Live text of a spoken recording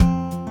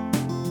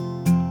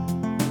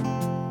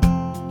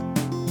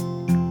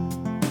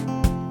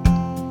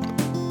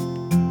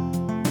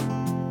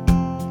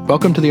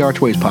Welcome to the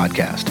Archways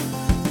podcast.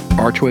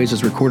 Archways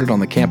is recorded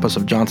on the campus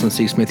of Johnson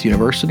C. Smith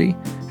University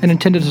and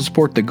intended to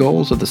support the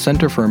goals of the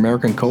Center for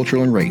American Culture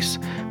and Race,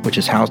 which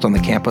is housed on the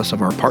campus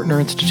of our partner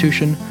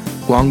institution,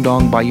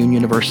 Guangdong Baiyun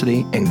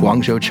University in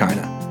Guangzhou,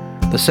 China.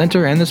 The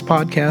center and this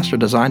podcast are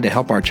designed to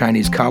help our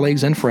Chinese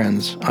colleagues and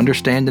friends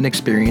understand and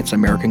experience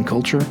American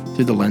culture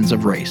through the lens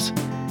of race.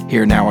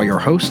 Here now are your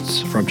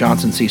hosts from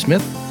Johnson C.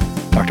 Smith,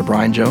 Dr.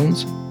 Brian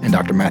Jones and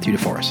Dr. Matthew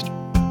DeForest.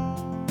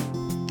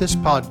 This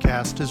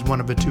podcast is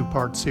one of a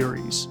two-part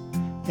series.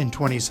 In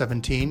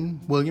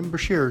 2017, William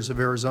Brashears of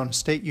Arizona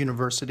State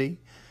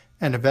University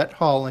and Yvette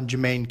Hall and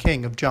Jemayne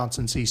King of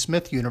Johnson C.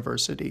 Smith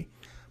University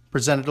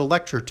presented a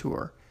lecture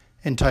tour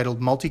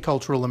entitled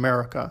Multicultural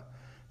America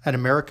at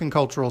American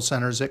Cultural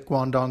Centers at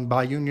Guangdong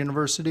Baiyun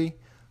University,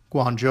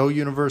 Guangzhou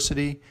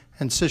University,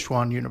 and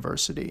Sichuan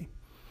University.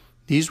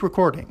 These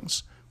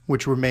recordings,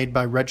 which were made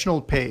by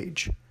Reginald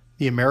Page,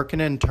 the American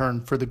intern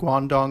for the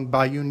Guangdong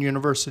Baiyun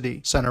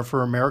University Center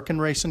for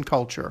American Race and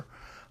Culture,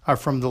 are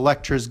from the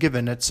lectures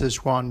given at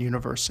Sichuan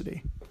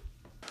University.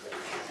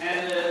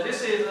 And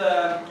this is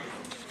a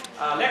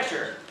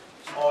lecture,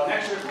 or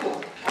lecture 2,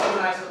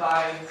 organized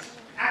by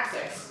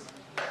Access,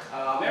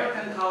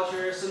 American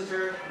Culture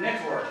Center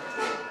Network.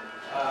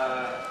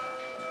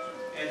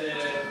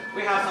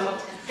 We have some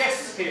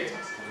guests here.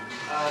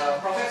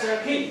 Professor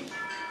King,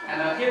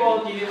 and he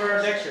will deliver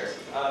a lecture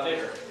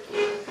later.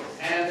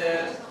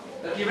 And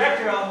the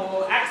director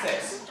of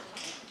Access,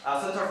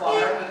 Center for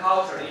American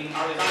Culture in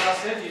Arizona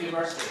State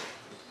University,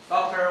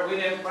 Dr.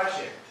 William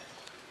Brashears.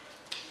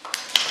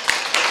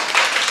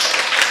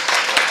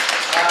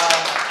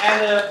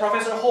 And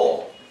Professor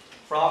Hall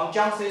from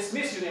Johnson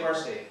Smith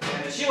University.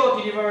 And she will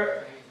deliver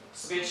a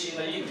speech in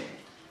the evening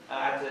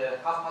at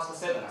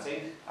 7:30, I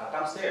think,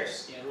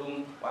 downstairs in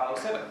room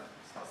 107.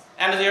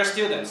 And their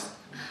students,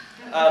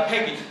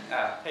 Peggy,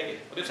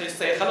 would you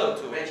say hello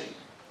to Reggie?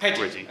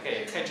 Peggy.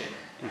 Okay, Peggy.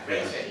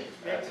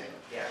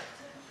 Yeah.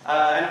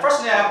 And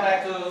firstly, I would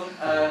like to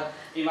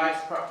invite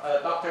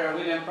Dr.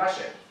 William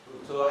Brashears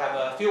to have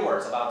a few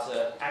words about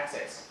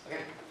Access.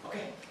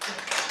 Okay.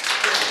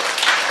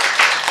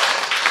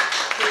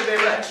 Thank you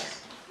very much.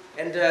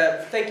 And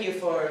thank you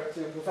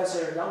to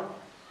Professor Yang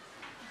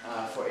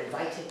for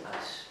inviting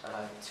us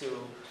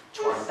to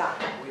Guangdong.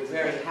 We're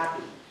very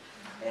happy.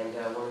 And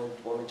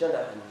we're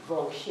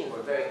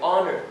very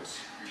honored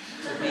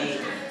to be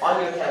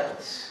on your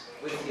campus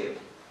with you.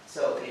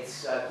 So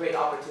it's a great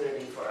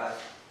opportunity for us.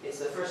 It's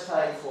the first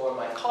time for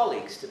my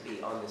colleagues to be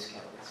on this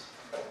campus,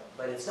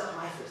 but it's not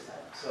my first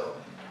time. So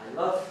I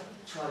love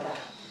Guangdong,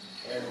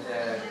 and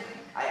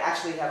I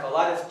actually have a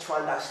lot of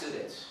Guangdong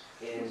students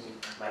in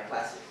my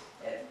classes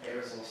at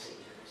Arizona State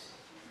University.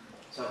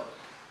 So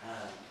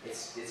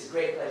it's a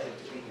great pleasure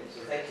to be here.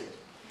 So thank you.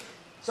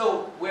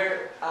 So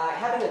we're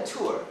having a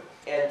tour,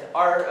 and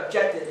our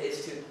objective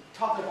is to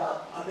talk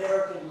about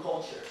American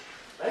culture,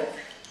 right?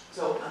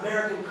 So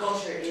American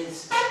culture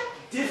is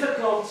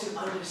difficult to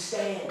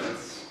understand,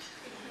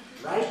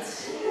 right?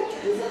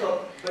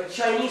 Difficult, but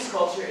Chinese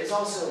culture is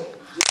also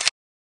difficult.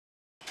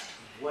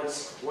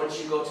 Once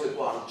you go to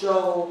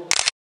Guangzhou,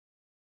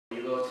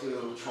 you go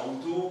to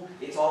Chengdu,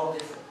 it's all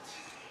different,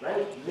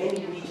 right?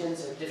 Many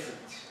regions are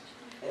different.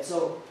 And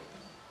so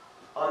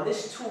on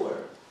this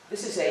tour,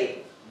 this is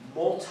a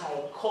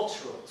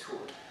multicultural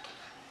tour.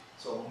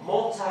 So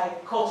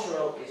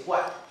multicultural is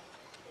what?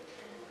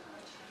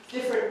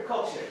 Different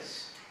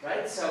cultures,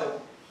 right?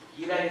 So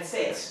United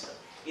States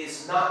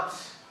is not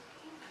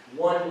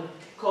one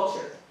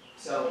culture.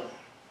 So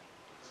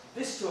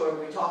this tour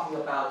we're talking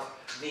about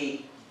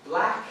the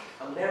Black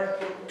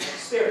American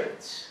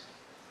experience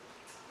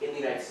in the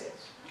United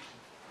States.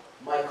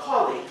 My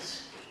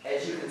colleagues,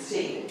 as you can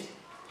see,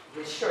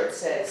 his shirt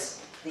says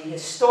the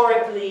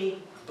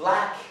historically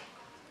Black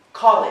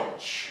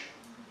College.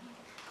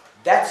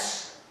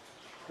 That's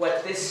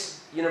what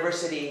this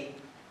university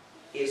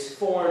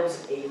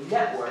forms a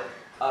network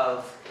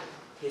of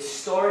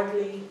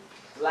historically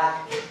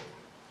Black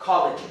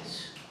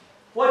colleges.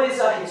 What is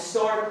a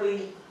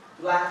historically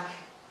Black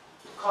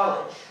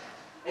college?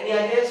 Any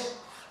ideas?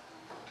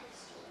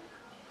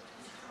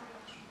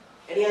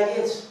 Any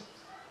ideas?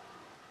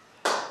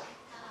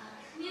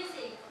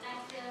 Music,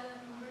 like the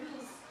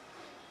blues.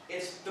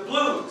 It's the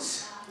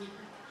blues.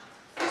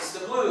 It's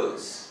the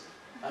blues.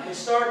 A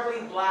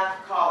historically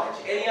Black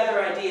college. Any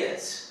other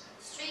ideas?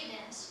 Street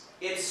dance.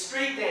 It's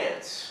street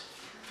dance.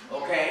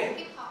 Okay.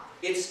 Hip hop.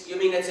 You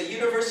mean it's a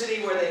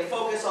university where they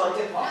focus on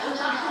hip hop?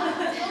 Focus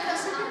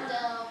on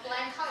the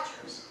Black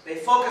cultures. They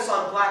focus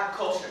on Black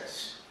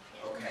cultures.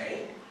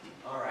 Okay.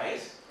 All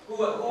right.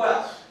 Who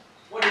else?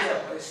 What is a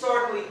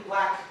historically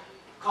Black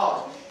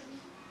college?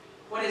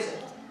 What is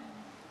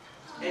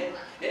it?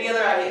 Any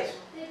other ideas?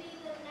 Maybe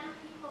the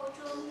Black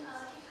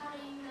people take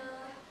part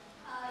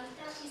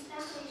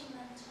in the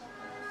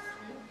establishment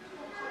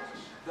of the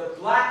college. The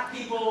Black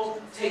people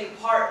take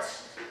part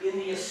in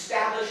the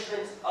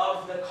establishment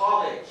of the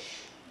college.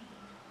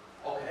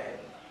 Okay.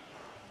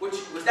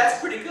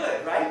 That's pretty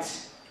good, right?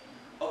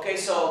 Okay,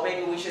 so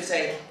maybe we should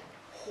say,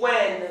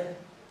 when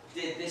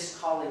did this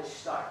college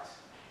start?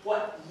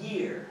 what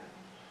year?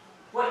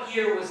 What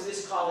year was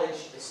this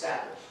college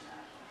established?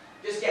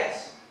 Just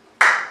guess.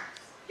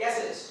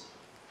 Guesses.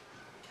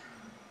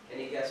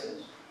 Any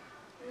guesses?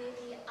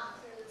 Maybe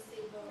after the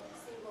Civil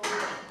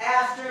War.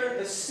 After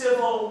the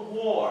Civil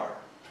War.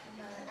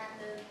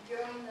 And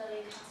during the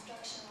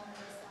Reconstruction of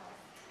the South.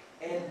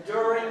 And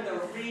during the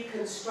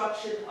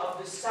Reconstruction of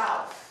the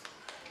South.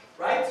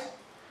 Right?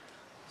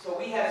 So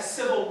we had a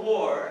Civil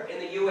War in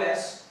the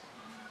U.S.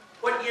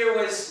 What year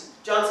was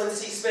Johnson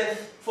C.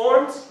 Smith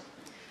formed?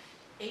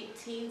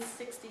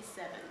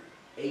 1867.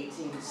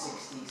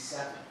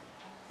 1867.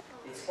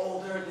 It's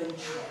older than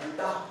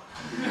Guangdong.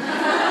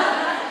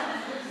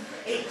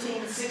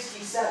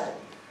 1867.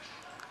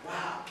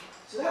 Wow.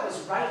 So that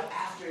was right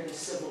after the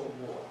Civil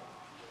War.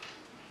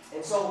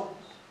 And so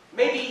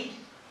maybe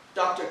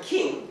Dr.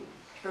 King,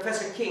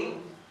 Professor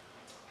King,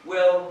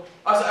 will,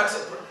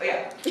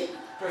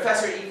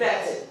 Professor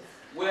Yvette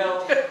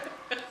will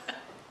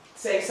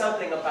say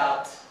something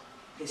about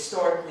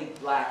historically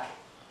black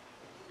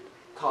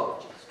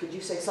colleges. Could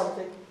you say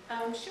something?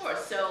 Sure.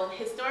 So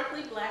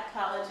historically black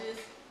colleges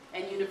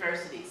and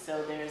universities.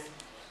 So there's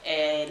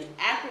an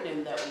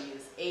acronym that we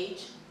use,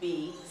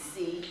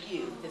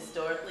 HBCU,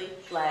 historically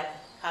black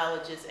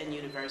colleges and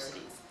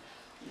universities.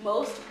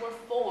 Most were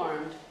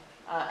formed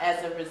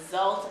as a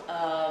result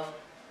of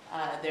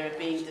there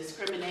being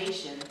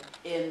discrimination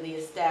in the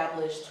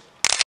established.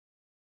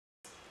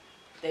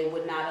 They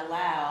would not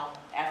allow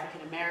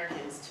African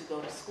Americans to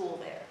go to school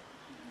there.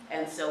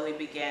 And so we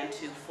began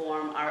to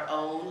form our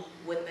own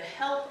with the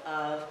help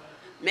of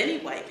many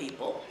white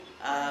people,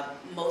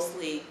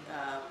 mostly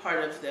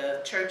part of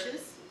the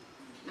churches.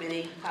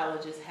 Many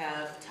colleges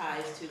have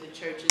ties to the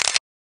churches,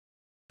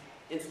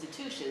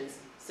 institutions,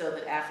 so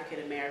that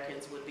African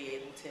Americans would be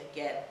able to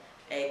get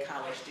a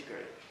college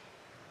degree.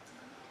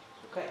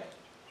 Okay.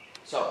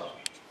 So,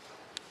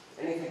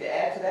 anything to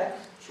add to that?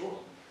 Sure.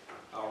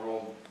 I'll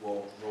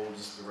roll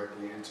just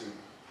directly into.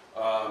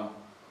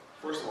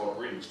 First of all,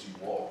 greetings to you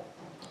all.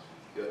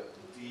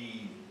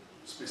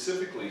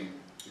 Specifically,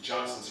 the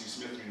Johnson C.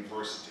 Smith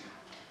University,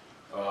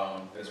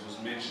 as was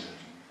mentioned,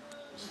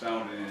 was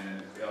founded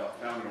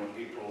on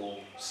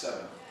April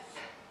 7th,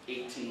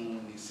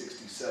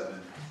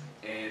 1867,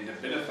 and the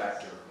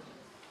benefactor,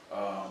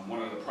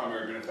 one of the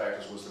primary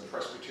benefactors was the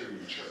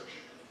Presbyterian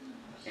Church.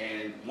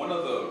 And one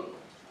of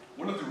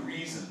the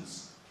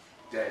reasons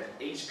that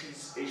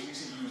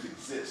HBCUs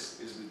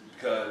exist is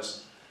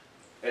because,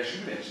 as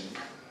you mentioned,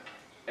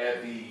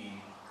 at the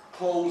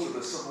close of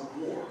the Civil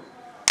War,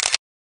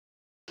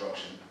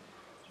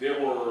 there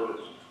were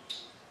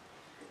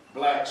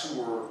blacks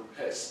who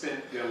had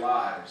spent their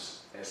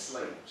lives as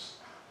slaves.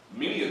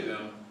 Many of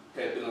them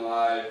had been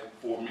alive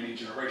for many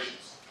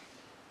generations.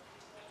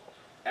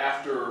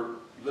 After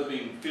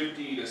living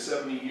 50 to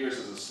 70 years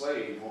as a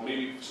slave, or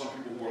maybe some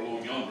people who were a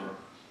little younger,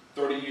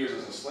 30 years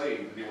as a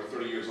slave, they were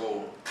 30 years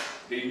old,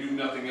 they knew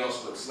nothing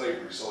else but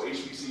slavery. So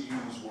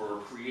HBCUs were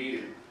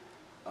created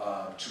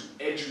to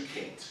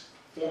educate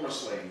former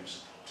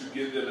slaves, to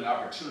give them an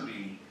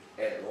opportunity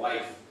at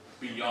life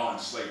beyond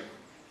slavery.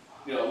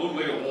 You know, a little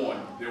later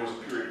on, there was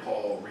a period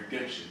called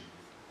redemption.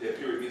 That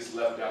period gets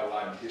left out a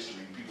lot in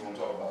history. People don't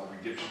talk about the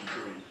redemption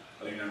period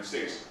of the United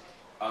States.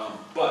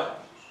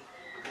 But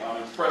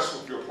I'm impressed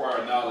with your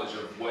prior knowledge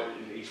of what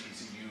an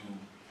HBCU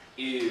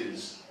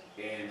is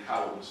and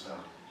how it was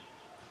founded.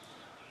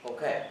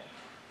 Okay.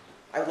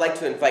 I would like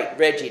to invite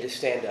Reggie to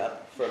stand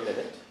up for a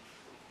minute.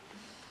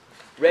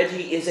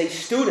 Reggie is a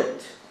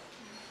student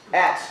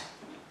at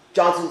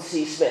Johnson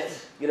C.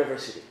 Smith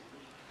University.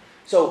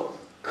 So,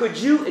 could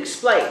you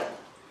explain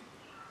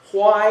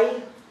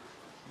where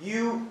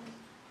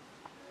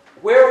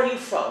are you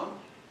from,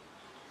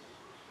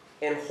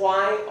 and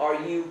why are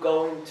you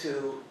going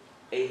to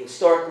a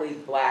historically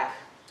black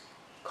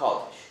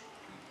college?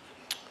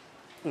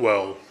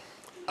 Well,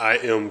 I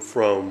am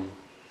from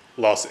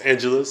Los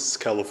Angeles,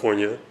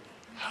 California,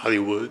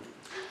 Hollywood.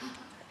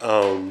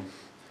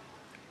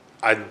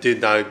 I did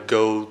not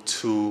go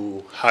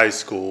to high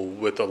school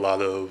with a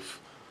lot of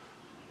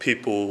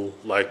people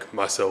like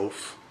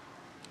myself,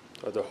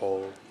 Dr.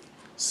 Hall.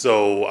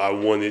 So I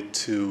wanted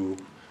to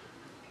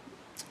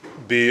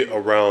be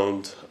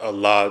around a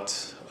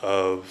lot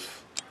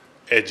of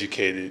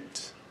educated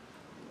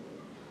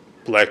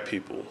black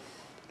people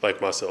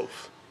like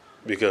myself,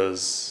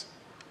 because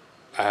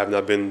I have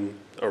not been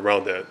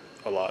around that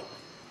a lot.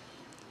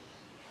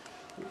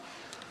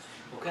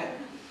 Okay.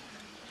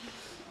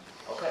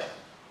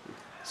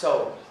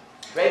 So,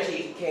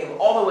 Reggie came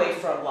all the way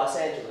from Los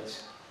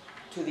Angeles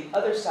to the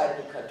other side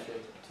of the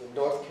country, to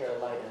North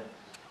Carolina,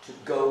 to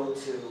go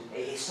to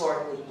a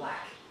historically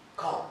black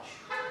college.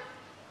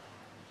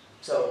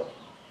 So,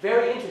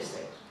 very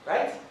interesting,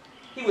 right?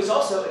 He was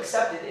also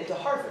accepted into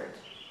Harvard,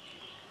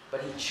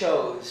 but he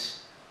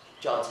chose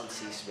Johnson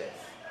C.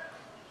 Smith.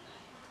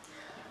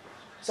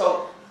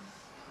 So,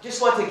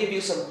 just want to give you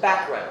some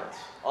background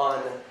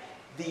on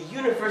the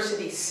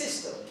university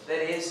system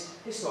that is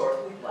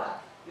historically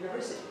black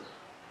university.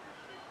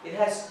 It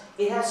has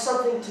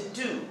something to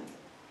do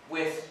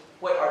with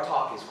what our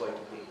talk is going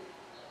to be.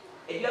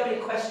 And do you have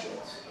any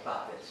questions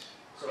about this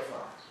so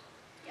far?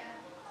 Yeah.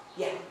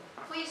 Yeah.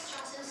 Who is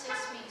Johnson C.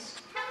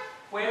 Smith?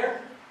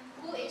 Where?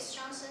 Who is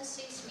Johnson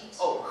C. Smith?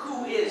 Oh,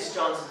 who is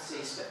Johnson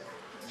C. Smith?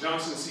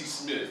 Johnson C.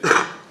 Smith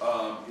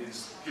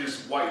is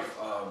his wife.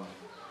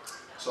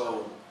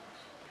 So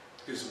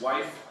his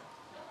wife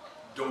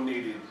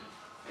donated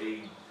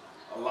a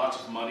lot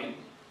of money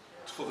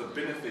for the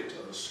benefit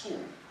of the school.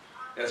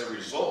 As a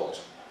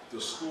result, the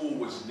school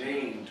was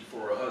named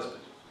for her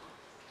husband.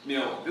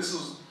 Now, this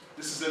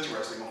is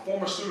interesting. A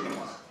former student of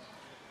mine,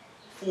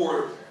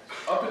 for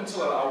up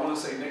until I want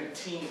to say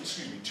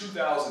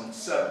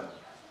 2007,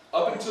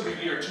 up until the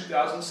year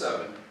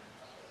 2007,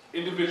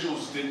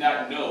 individuals did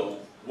not know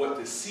what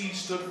the C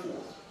stood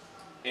for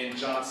in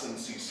Johnson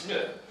C.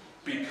 Smith,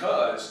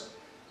 because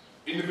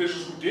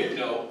individuals who did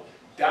know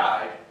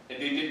died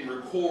and they didn't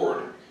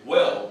record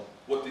well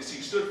what the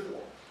C stood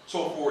for.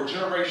 So for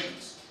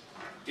generations,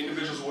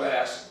 individuals would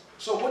ask,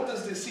 so what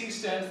does the C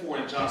stand for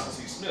in Johnson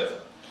C.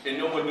 Smith? And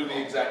no one knew the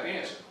exact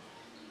answer.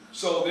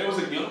 So there was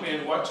a young man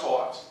who I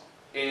taught,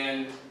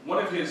 and one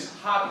of his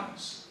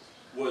hobbies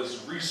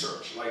was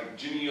research, like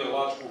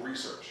genealogical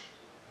research.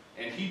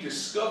 And he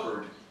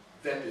discovered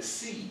that the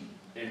C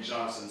in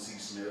Johnson C.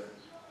 Smith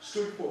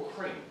stood for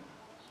crane,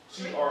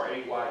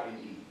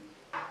 C-R-A-Y-N-E.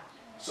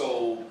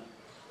 So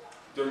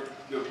the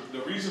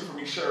reason for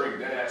me sharing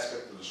that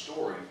aspect of the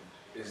story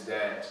is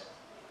that,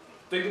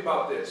 think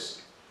about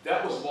this,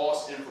 that was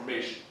lost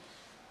information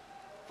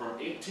from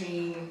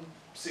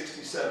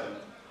 1867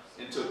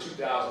 until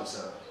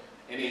 2007.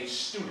 And a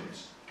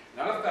student,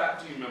 not a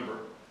faculty member,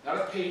 not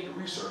a paid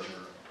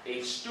researcher,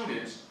 a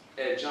student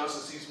at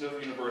Johnson C. Smith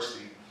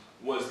University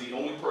was the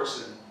only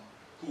person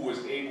who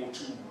was able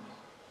to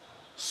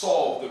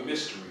solve the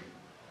mystery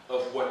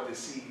of what the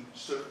C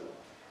stood for.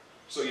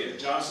 So yeah,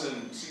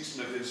 Johnson C.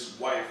 Smith, his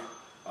wife,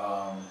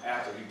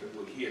 after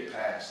he had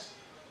passed,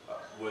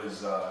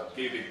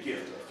 gave a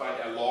gift,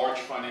 a large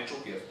financial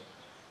gift,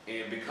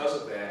 and because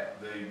of that,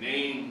 the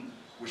name,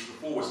 which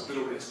before was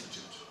Biddle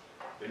Institute.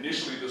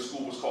 Initially, the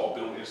school was called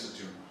Biddle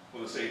Institute for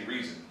the same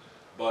reason,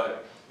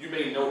 but you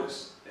may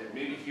notice, and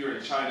maybe here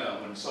in China,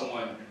 when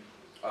someone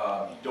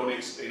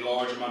donates a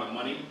large amount of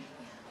money,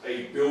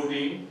 a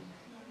building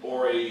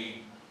or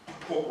a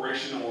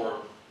corporation,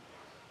 or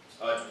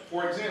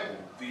for example,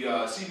 the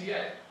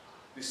CBA.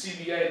 The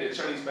CBA, the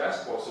Chinese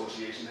Basketball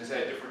Association, has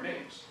had different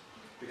names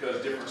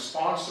because different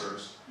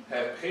sponsors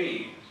have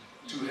paid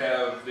to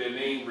have their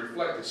name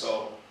reflected.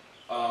 So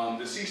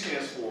the C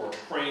stands for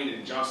Crane,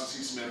 and Johnson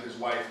C. Smith, his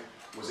wife,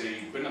 was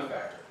a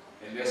benefactor.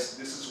 And this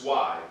is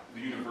why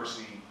the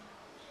university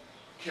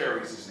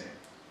carries his name.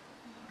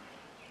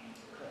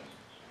 Okay.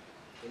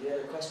 Any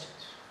other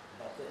questions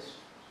about this?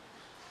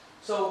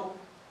 So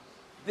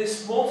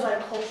this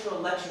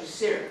multicultural lecture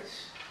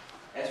series,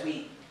 as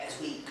we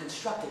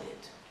constructed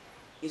it,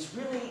 is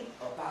really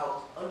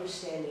about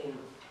understanding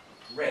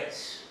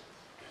race.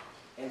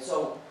 And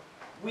so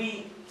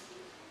we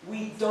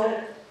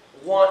don't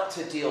want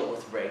to deal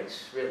with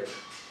race, really.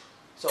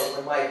 So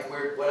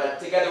when I'm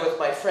together with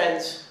my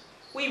friends,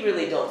 we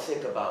really don't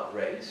think about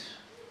race.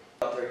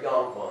 Dr.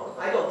 Yangguang,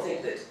 I don't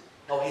think that,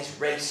 oh, his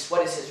race,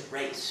 what is his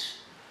race?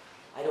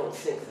 I don't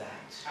think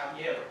that. I'm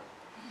yellow.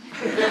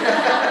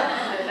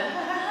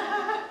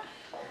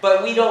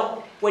 But we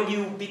don't, when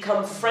you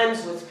become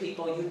friends with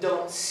people, you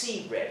don't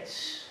see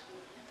race.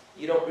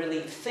 You don't really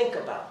think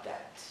about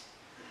that.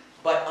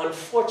 But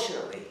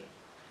unfortunately,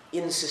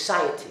 in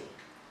society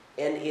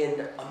and in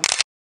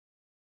America,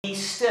 we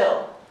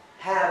still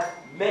have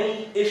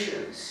many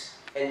issues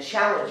and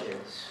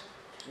challenges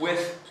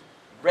with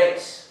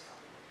race.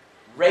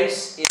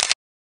 Race is,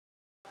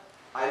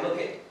 I look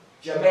at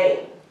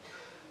Jemayne,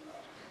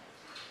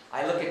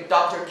 I look at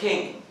Dr.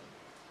 King,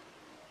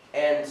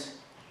 and,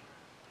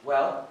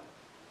 well,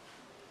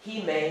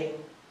 he may,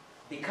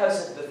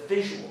 because of the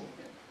visual,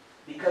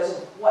 because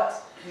of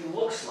what he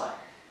looks like,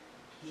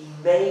 he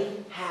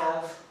may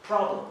have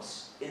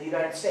problems in the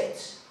United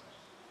States.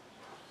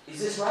 Is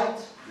this right?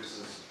 This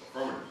is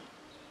affirmative.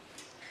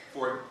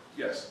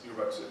 Yes, you're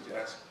about to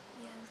ask.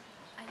 Yeah,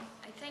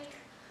 I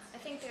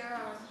think there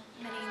are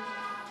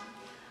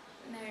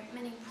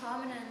many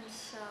prominent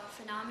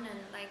phenomena,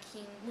 like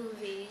in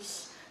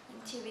movies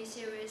and TV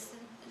series,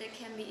 that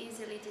can be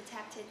easily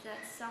detected that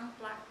some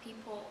black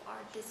people are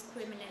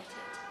discriminated.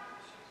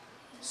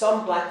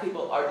 Some black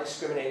people are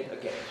discriminated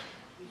against.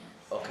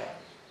 Okay.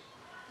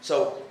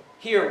 So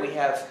here we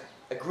have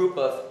a group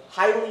of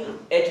highly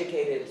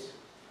educated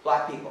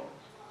black people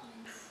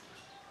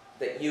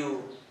that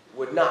you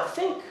would not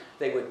think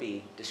they would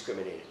be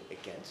discriminated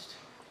against.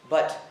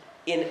 But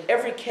in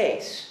every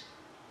case,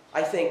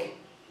 I think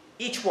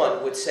each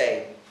one would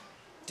say,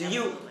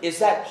 is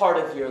that part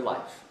of your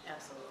life?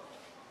 Absolutely.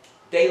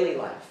 Daily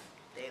life?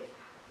 Daily.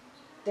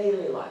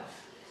 Daily life.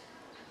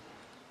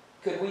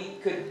 Could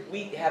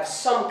we have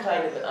some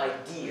kind of an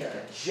idea,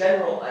 a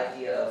general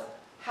idea of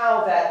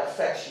how that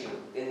affects you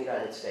in the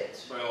United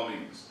States? By all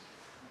means.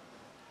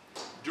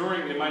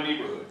 In my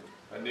neighborhood,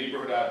 a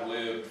neighborhood I've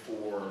lived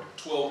for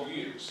 12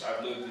 years.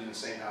 I've lived in the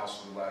same house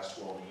for the last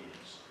 12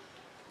 years.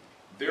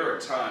 there are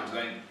times, and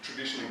I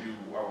traditionally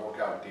do our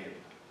workout daily.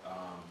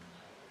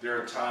 There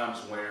are times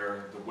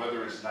where the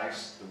weather is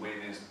nice, the way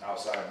it is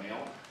outside now,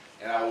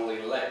 and I will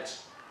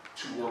elect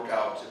to work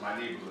out in my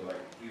neighborhood, like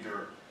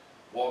either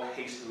walk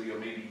hastily or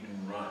maybe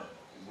even run.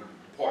 The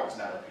park is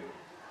not up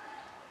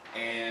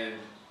here. And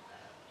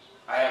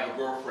I have a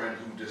girlfriend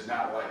who does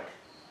not like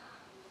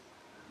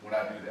when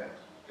I do that.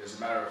 As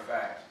a matter of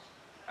fact,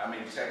 I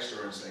may text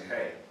her and say,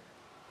 hey,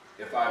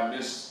 if I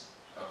miss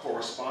a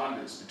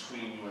correspondence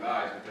between you and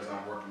I, it's because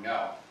I'm working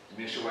out. And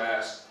then she'll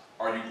ask,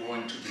 are you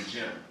going to the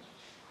gym?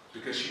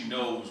 Because she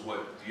knows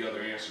what the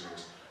other answer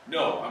is.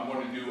 No, I'm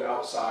going to do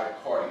outside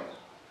cardio.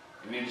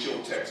 And then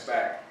she'll text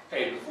back,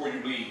 hey, before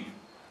you leave,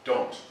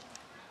 don't.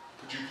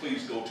 Could you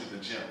please go to the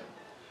gym?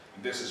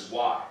 And this is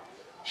why.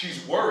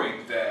 She's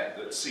worried that,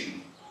 let's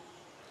see,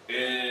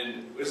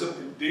 and it's a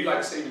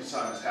daylight savings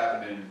time has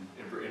happened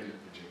in Virginia,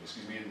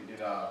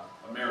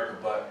 in America,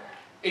 but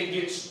it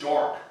gets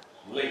dark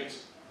late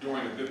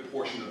during a good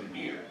portion of the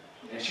year.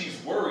 And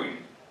she's worried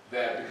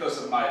that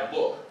because of my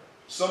look,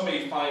 some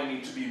may find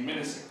me to be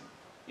menacing,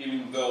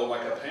 even though,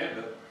 like a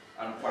panda,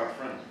 I'm quite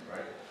friendly,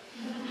 right?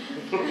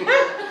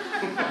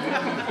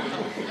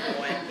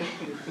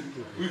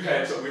 we've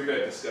had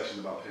discussions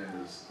about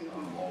pandas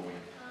all week.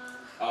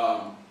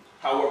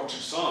 However, to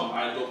some,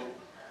 I look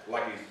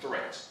like a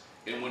threat.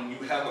 And when you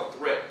have a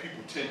threat,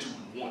 people tend to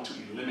want to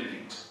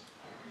eliminate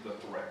the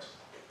threat.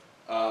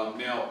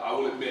 Now, I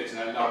will admit, and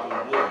I knock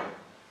on wood,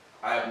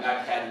 I have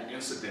not had an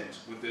incident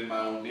within my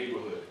own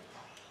neighborhood.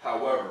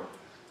 However,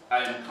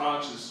 I am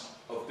conscious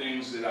of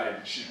things that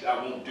I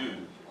won't do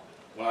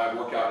when I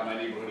work out in my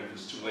neighborhood if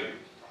it's too late.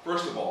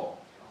 First of all,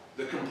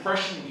 the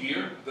compression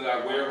gear that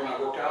I wear when I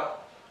work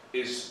out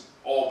is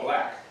all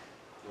black,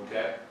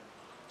 okay?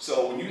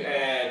 So when you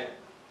add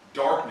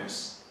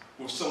darkness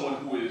with someone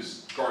who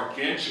is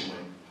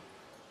gargantuan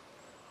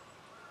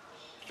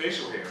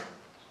facial hair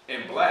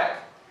and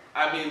black,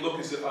 I may look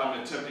as if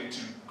I'm attempting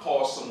to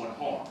cause someone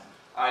harm,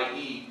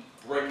 i.e.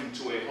 break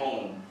into a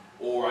home,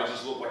 or I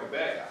just look like a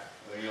bad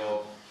guy. You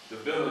know, the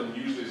villain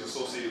usually is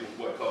associated with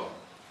what color?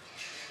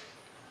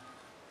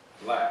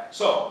 Black.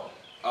 So,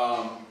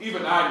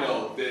 even I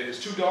know that if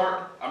it's too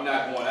dark, I'm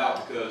not going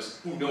out because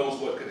who knows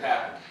what could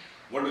happen.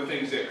 One of the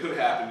things that could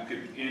happen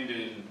could end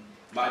in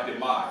my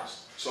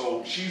demise.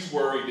 So she's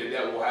worried that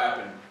that will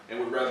happen and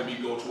would rather me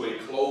go to a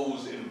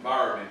closed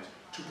environment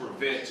to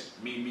prevent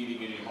me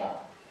meeting any harm.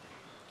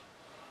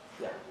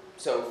 Yeah.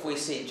 So if we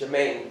see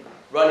Jemayne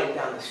running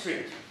down the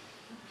street,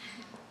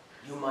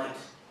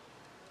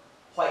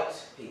 white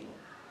people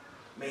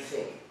may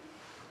think,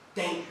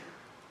 danger.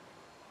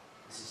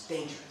 This is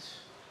dangerous.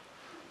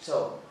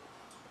 So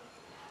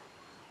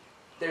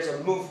there's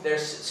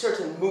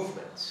certain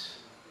movements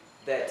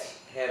that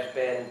have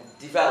been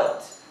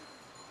developed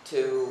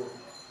to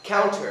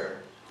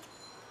counter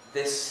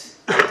this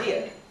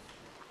idea.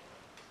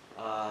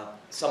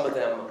 Some of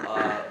them,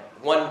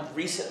 one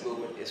recent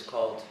movement is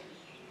called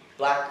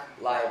Black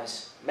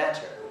Lives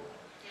Matter.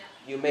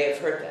 You may have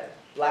heard that.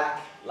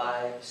 Black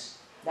Lives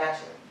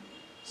Matter.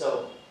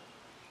 So,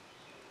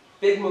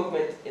 big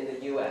movement in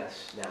the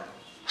US now.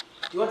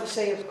 Do you want to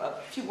say a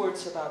few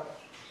words about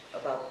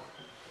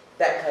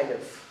that kind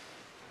of?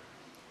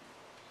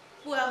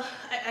 Well,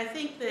 I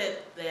think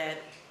that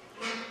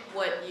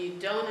what you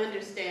don't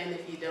understand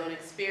if you don't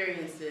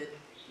experience it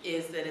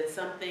is that it's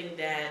something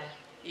that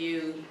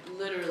you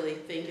literally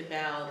think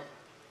about,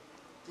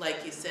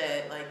 like you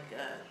said, like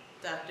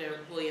Dr.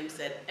 Williams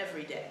said,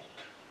 every day.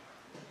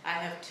 I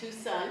have two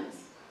sons.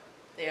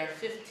 They are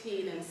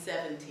 15 and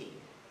 17.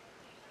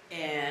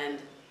 And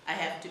I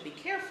have to be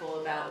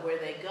careful about where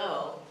they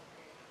go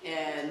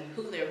and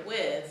who they're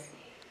with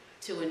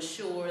to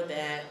ensure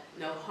that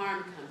no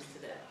harm comes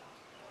to them.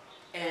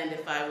 And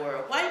if I were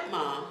a white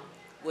mom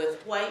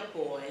with white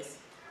boys,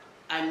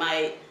 I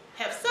might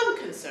have some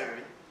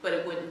concern, but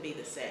it wouldn't be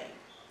the same.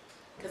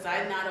 Because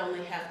I not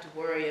only have to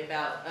worry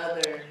about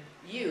other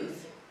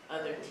youth,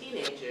 other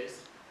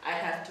teenagers, I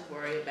have to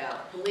worry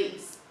about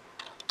police.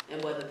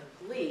 And whether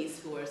the police,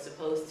 who are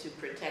supposed to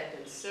protect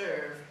and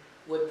serve,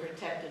 would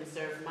protect and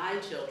serve my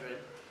children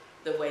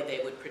the way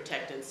they would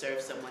protect and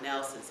serve someone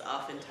else's.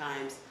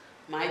 Oftentimes,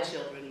 my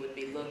children would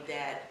be looked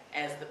at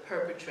as the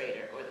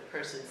perpetrator or the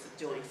person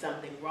doing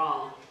something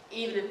wrong,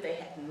 even if they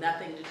had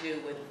nothing to do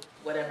with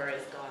whatever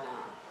has gone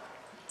on.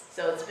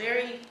 So it's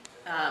very,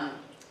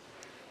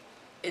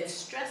 it's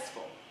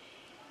stressful,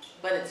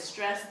 but it's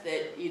stress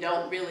that you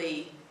don't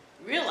really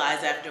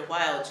realize after a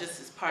while. It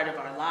just is part of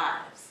our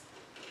lives.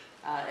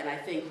 And I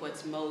think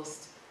what's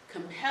most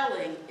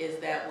compelling is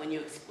that when you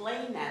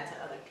explain that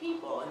to other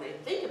people and they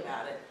think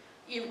about it,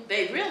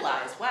 they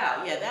realize,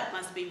 wow, yeah, that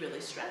must be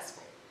really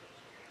stressful.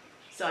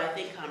 So I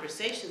think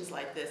conversations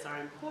like this are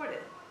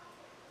important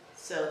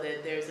so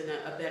that there's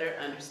a better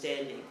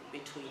understanding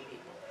between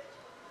people.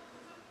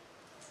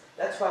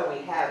 That's why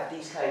we have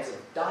these kinds of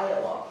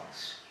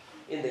dialogues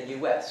in the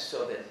US,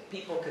 so that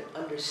people can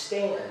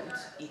understand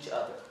each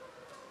other.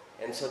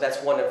 And so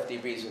that's one of the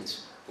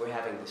reasons we're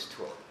having this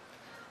tour.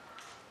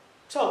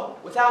 So,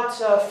 without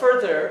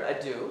further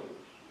ado,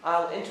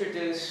 I'll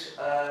introduce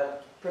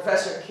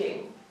Professor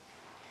King,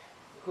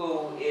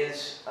 who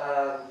is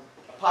a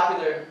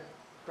popular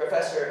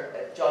professor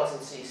at Johnson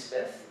C.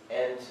 Smith,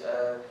 and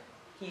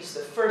he's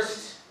the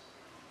first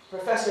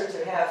professor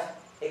to have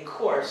a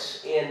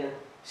course in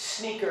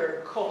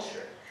sneaker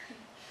culture.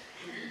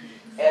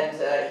 And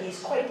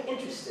he's quite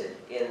interested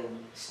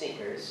in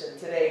sneakers, and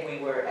today we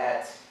were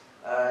at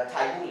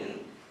Taiguli,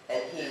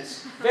 and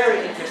he's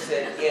very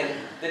interested in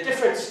the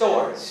different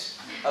stores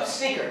of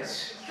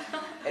sneakers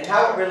and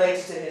how it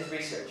relates to his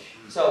research.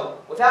 So,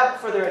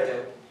 without further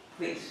ado,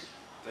 please.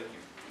 Thank you.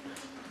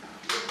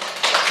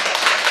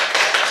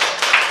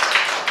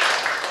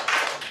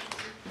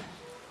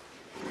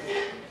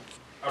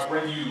 I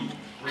bring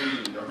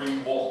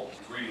you all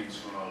greetings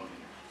from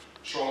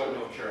Charlotte,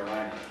 North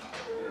Carolina,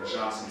 and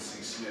Johnson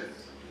C.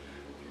 Smith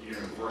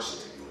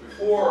University.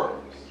 Before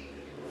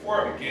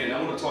I begin,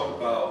 I want to talk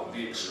about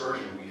the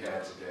excursion we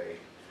had today,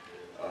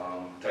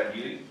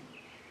 Taigili,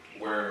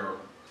 where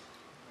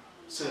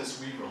since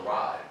we've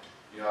arrived,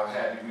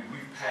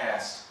 we've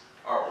passed.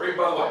 By the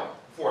way,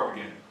 before I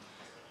begin,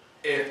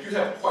 if you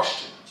have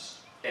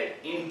questions at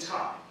any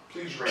time,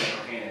 please raise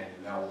your hand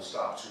and I will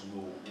stop. So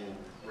we'll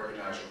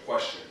recognize your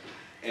question.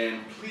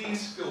 And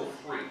please feel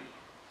free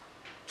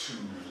to,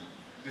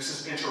 this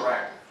is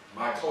interactive.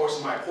 My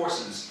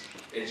courses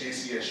at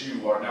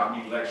JCSU are not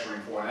me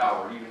lecturing for an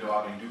hour, even though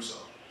I may do so.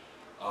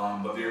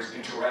 But there's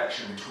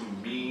interaction between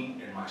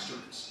me and my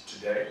students.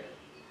 Today,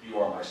 you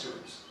are my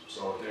students.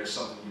 So if there's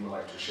something you would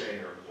like to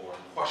share or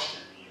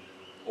question,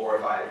 or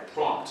if I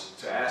prompt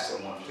to ask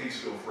someone, please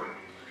feel free.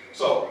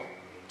 So,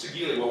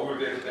 Taigili, while we were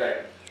there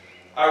today,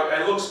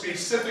 I looked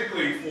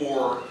specifically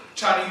for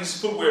Chinese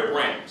footwear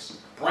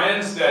brands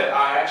that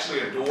I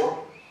actually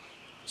adore.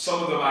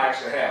 Some of them I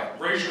actually have.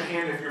 Raise your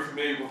hand if you're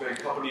familiar with a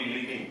company,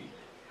 Li Ning.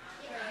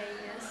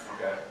 Yes.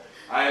 Okay.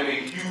 I am a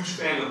huge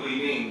fan of Li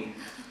Ning.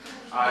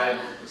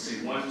 Let's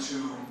see, 1,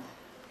 2,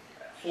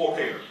 4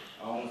 pair.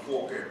 I own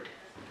 4 pair.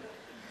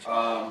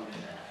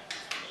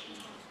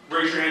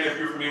 Raise your hand if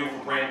you're familiar with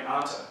the brand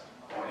Anta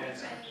or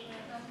Anta.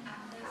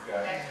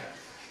 Okay.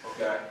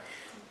 Okay.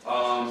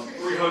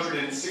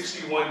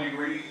 361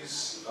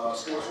 degrees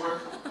sportswear.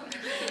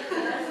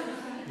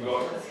 Go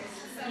ahead.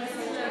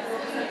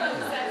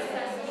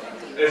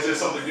 Is there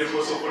something different?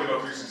 What's so funny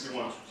about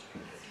 361?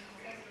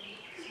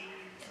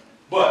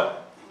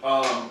 But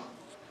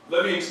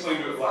let me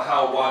explain to you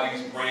why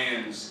these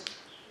brands,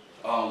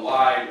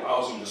 why I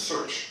was on the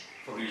search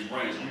for these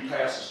brands. We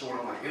passed the store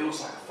and I'm like, it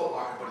looks like a Foot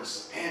Locker, but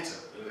it's Anta.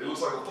 It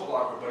looks like a Foot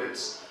Locker, but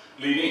it's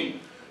Li Ning.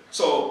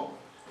 So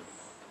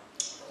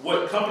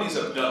what companies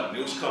have done,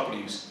 those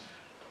companies,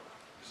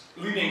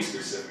 Li Ning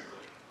specifically,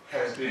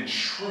 has been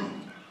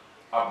shrewd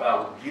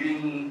about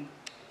getting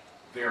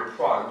their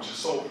product, which is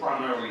sold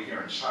primarily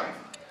here in China,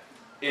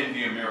 in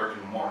the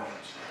American market.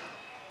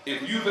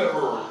 If you've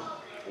ever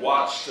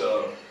watched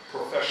a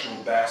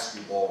professional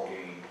basketball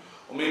game,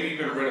 or maybe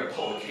even read a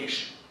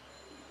publication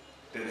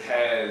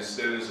that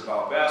is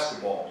about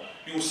basketball,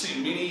 you will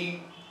see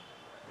many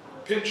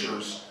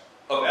pictures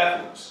of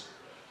athletes.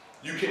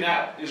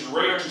 It's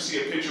rare to see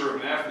a picture of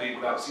an athlete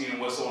without seeing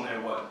what's on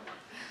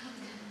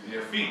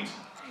their feet.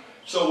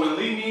 So when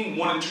Li Ning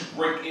wanted to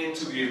break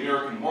into the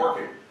American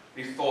market,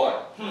 they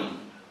thought,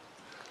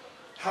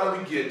 how do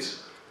we get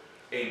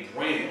a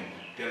brand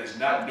that is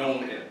not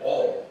known at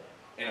all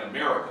in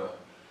America?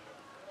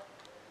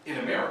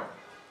 And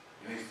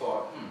they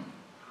thought,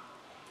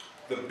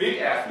 the big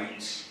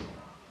athletes,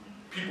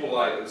 people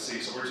like, let's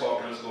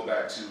go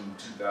back to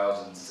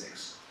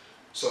 2006.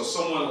 So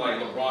someone like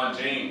LeBron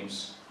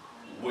James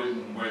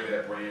wouldn't wear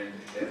that brand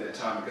at that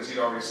time because he'd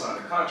already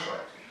signed a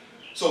contract.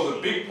 So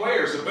the big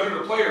players, the better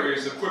the player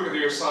is, the quicker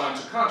they're signed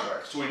to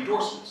contracts, to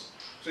endorsements.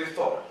 So they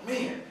thought,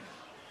 man,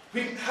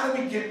 how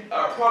do we get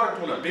our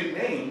product on a big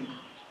name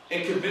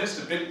and convince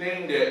the big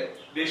name that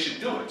they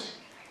should do it?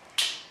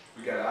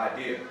 We got an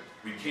idea.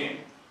 We can.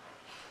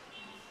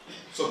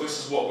 So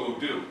this is what we'll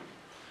do.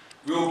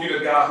 We'll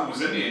get a guy who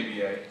was in the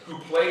NBA, who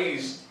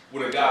plays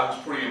with a guy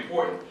who's pretty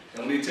important.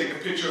 And when they take a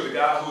picture of the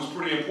guy who's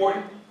pretty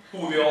important, who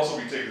will they also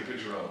be taking a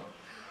picture of?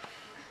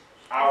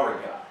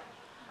 Our guy.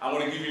 I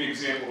want to give you an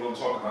example of what I'm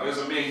talking about. There's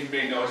a man you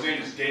may know. His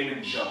name is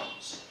Damon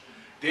Jones.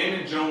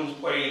 Damon Jones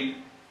played,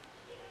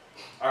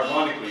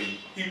 ironically,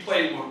 he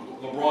played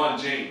with LeBron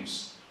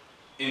James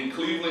in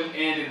Cleveland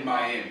and in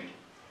Miami.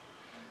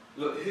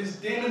 Look,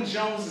 Damon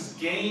Jones'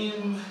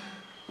 game,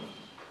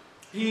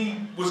 he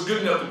was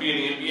good enough to be in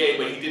the NBA,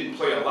 but he didn't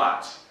play a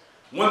lot.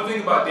 One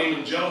thing about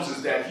Damon Jones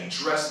is that he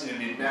dressed in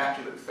an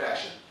immaculate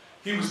fashion.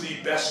 He was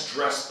the best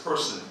dressed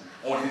person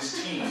on his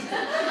team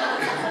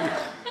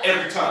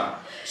every time.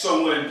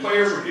 So when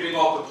players were getting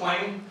off the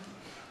plane,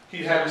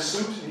 he'd have his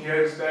suit and he had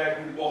his bag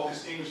and he'd walk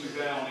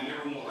distinguishedly down and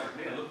everyone was like,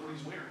 man, look what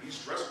he's wearing. He's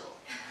dressed well.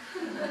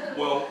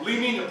 Well, Li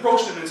Ning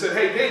approached him and said,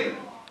 hey, David,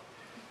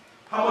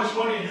 how much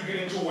money are you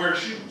getting to wear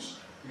shoes?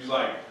 He's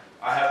like,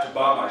 I have to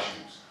buy my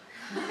shoes.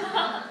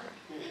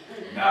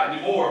 Not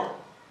anymore,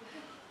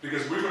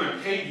 because we're going to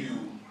pay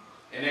you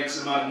an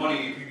X amount of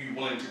money if you be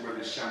willing to wear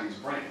this Chinese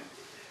brand.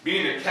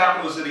 being the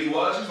capitalist that he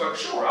was like,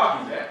 sure,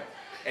 I'll do that.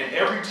 And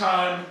every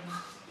time,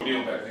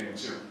 Neil back then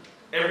too,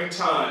 every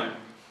time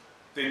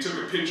they took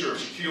a picture of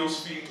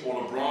Shaquille's feet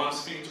or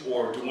LeBron's feet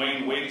or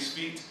Dwayne Wade's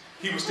feet,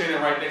 he was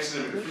standing right next to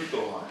them at the free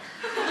throw line.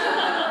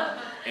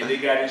 And they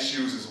got his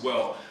shoes as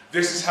well.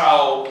 This is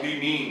how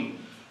Jemayne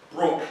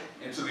broke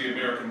into the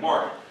American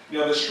market.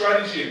 Now the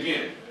strategy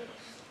again,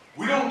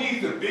 we don't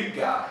need the big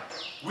guy.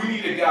 We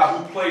need a guy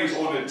who plays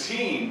on a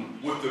team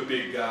with the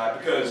big guy,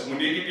 because when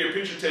they get their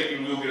picture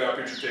taken, we'll get our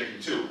picture taken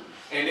too.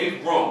 And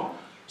they've grown.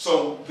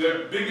 So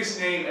their biggest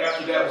name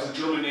after that was a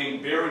gentleman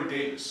named Baron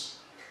Davis.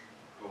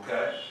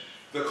 Okay?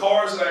 The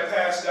cars that I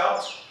passed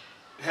out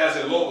has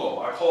a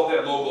logo. I call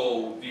that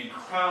logo the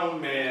Crown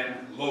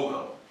Man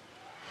logo.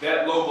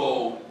 That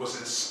logo was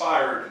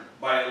inspired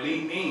by a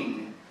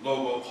Jemayne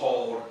logo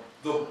called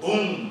the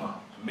Boom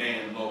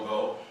Man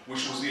logo,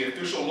 which was the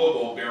official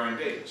logo of Baron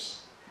Davis.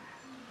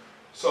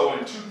 So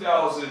in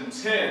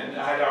 2010,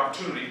 I had the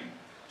opportunity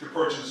to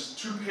purchase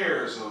 2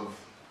 pairs of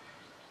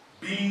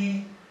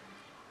B.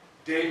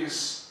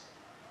 Davis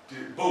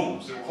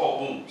Booms. They were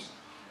called Booms.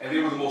 And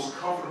they were the most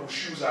comfortable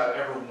shoes I've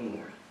ever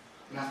worn.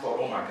 And I thought,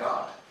 oh my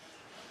God,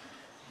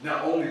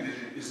 not only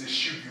is this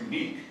shoe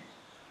unique,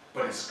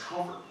 but it's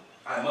comfort.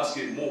 I must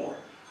get more.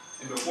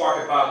 And before I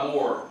could buy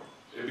more,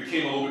 it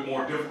became a little bit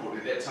more difficult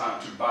at that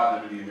time to buy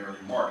them in the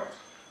American market.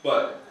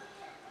 But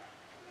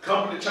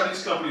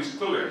Chinese companies,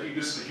 clearly,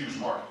 this is a huge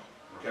market.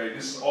 Okay,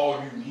 this is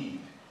all you need.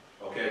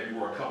 Okay, if you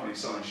were a company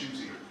selling shoes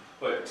here.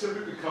 But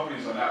typically,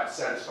 companies are not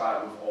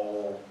satisfied with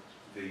all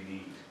they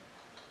need.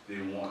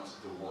 They want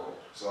the world.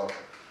 So,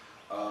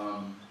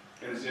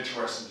 it is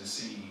interesting to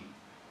see.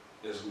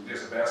 There's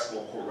a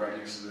basketball court right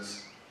next to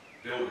this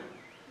building.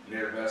 And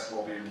there's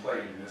basketball being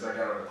played. And as I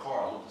got out of the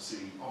car, I looked to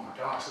see, oh my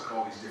gosh, look at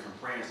all these different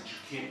brands that you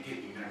can't get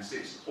in the United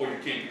States, or you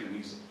can't get them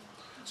easily.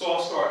 So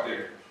I'll start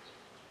there.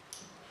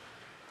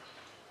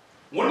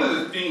 One of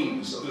the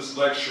themes of this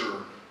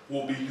lecture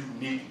will be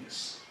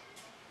uniqueness.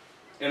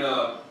 In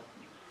a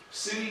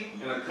city,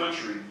 in a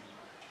country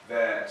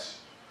that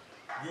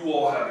you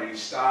all have a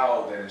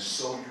style that is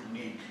so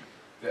unique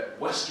that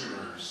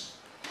Westerners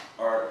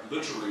are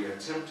literally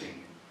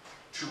attempting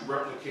to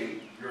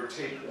replicate your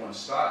take on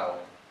style,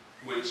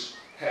 which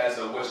has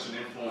a Western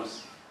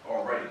influence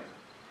already.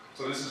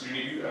 So this is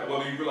unique.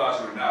 Whether you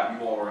realize it or not,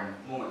 you all are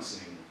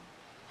influencing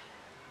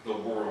the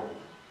world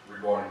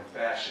regarding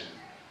fashion,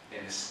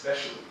 and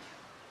especially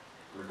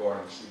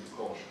regarding sneaker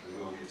culture. We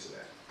will get to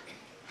that.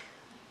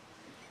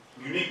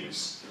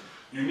 Uniqueness.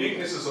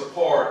 Uniqueness is a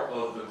part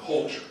of the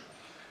culture.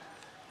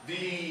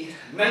 The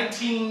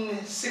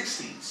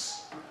 1960s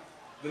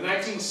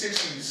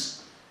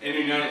in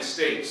the United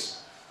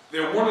States,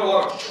 there weren't a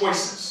lot of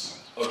choices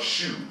of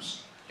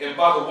shoes. And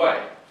by the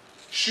way,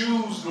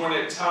 shoes during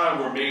that time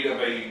were made of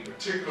a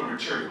particular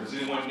material. Does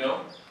anyone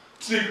know?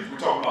 Sneakers. We're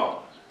talking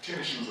about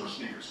tennis shoes or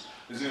sneakers.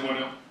 Does anyone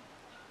know?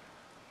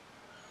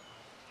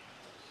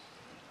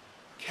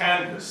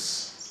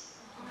 Canvas.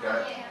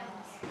 Okay.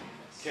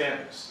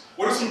 Canvas.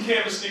 What are some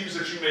canvas sneakers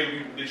that you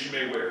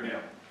may wear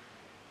now?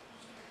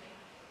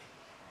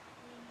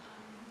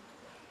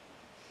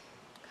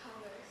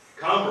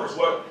 Converse.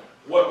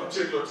 What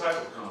particular type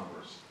of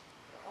Converse?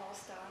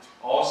 All-Star.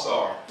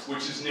 All-Star,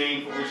 which is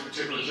named for which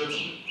particular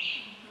gentleman?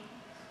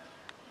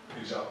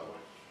 Good job, boy.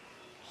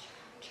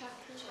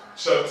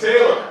 Chuck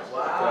Taylor.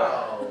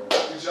 Wow.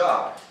 Okay. Good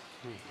job.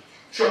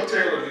 Chuck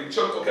Taylor.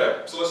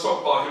 Okay, so let's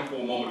talk about him for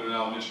a moment, and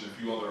I'll mention a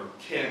few other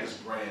canvas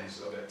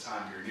brands of that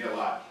time period. Yeah, a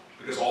lot,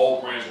 because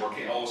all brands were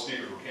all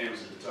sneakers were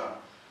canvas at the time.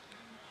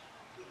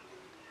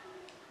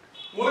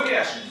 Well, let me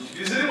ask you: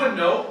 does anyone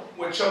know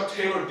what Chuck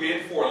Taylor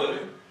did for a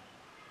living?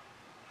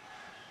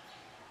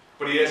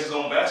 But he has his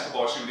own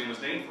basketball shoe that was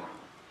named for him.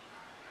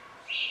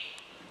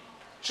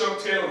 Chuck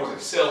Taylor was a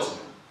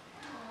salesman.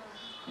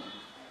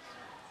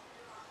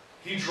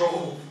 He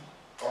drove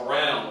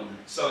around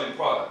selling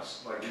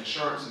products like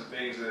insurance and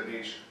things of that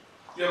nature.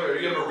 You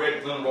ever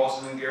read Glenn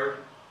Ross and Gary?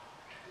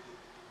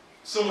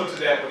 Similar to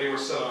that, but they were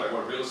selling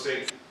like real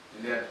estate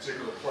in that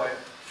particular play.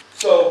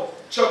 So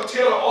Chuck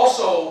Taylor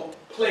also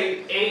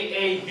played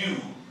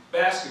AAU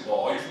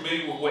basketball. Are you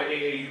familiar with what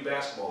AAU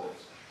basketball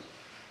is?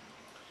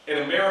 In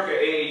America,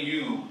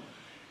 AAU,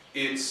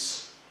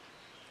 it's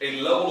a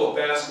level of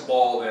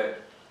basketball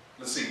that,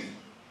 let's see,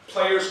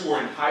 players who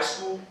are in high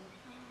school,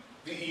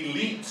 the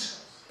elite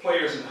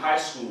players in high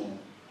school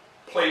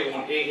play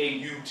on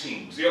AAU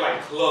teams. They're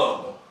like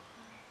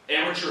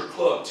amateur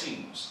club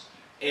teams.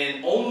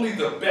 And only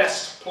the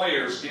best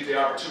players get the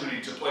opportunity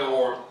to play,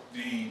 or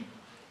the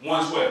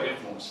ones who have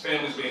influence.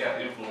 Families may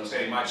have influence.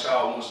 Hey, my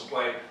child wants to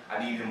play, I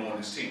need him on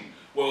this team.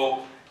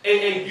 Well,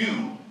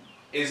 AAU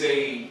is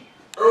a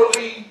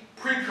early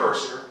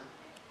precursor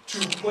to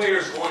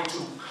players going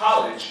to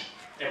college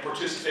and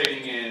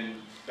participating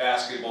in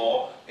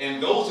basketball, and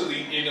those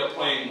elite end up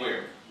playing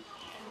where?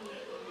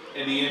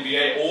 In the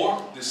NBA or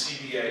the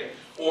CBA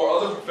or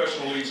other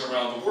professional leagues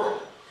around the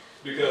world,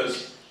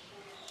 because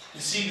the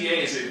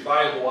CBA is a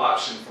viable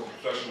option for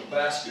professional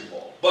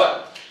basketball.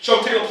 But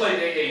Chuck Taylor played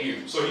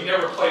AAU, so he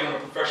never played on a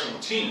professional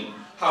team.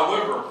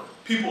 However,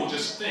 people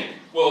just think,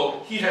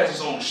 well, he has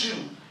his own shoe,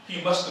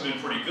 he must have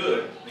been pretty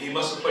good, and he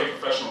must have played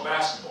professional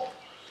basketball.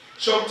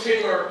 Chuck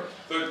Taylor,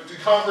 the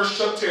Converse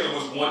Chuck Taylor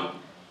was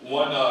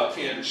one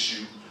canvas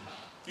shoe.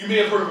 You may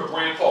have heard of a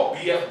brand called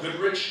B.F.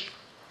 Goodrich.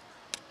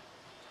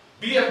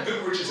 B.F.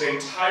 Goodrich is a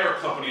tire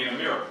company in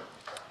America.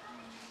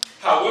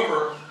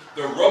 However,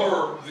 the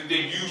rubber that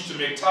they use to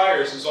make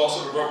tires is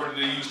also the rubber that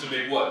they use to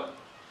make what?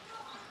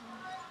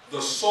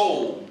 The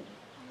sole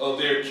of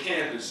their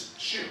canvas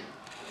shoe.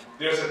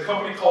 There's a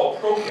company called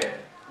Procad,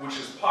 which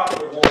is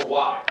popular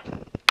worldwide.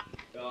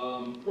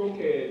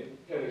 Procad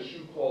had a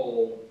shoe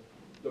called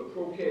the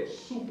Procad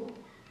Super.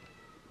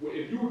 Well,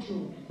 if you were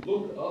to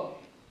look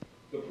up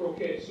the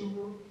Procad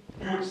Super,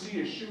 you would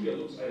see a shoe that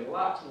looks a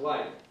lot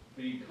like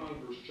the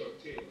Converse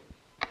Chuck Taylor.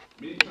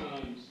 Many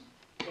times,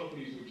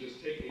 companies would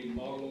just take a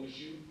model of the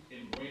shoe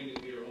and brand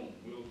it their own.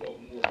 We'll talk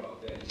more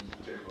about that in this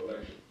particular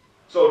lecture.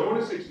 So during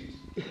the 60s,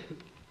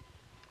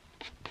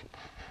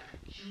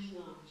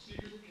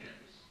 sneakers were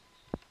canvas,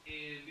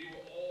 and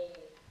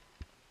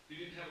they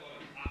didn't have a lot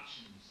of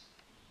options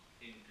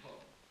in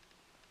color.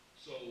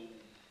 So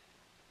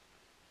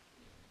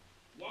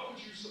why would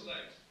you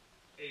select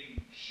a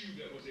shoe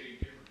that was a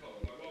different color?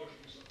 Like, why would you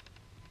do something?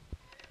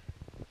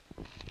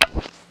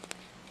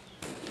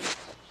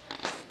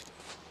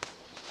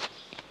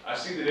 I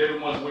see that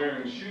everyone's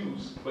wearing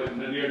shoes, but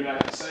they're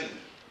not the same.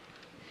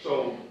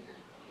 So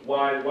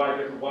why the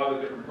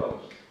different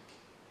colors?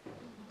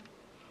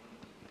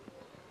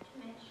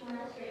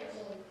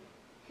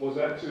 Was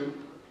that too?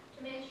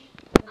 To match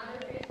other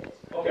dresses.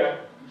 Okay,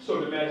 so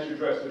to match your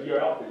dress with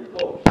your outfit, your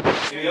clothes.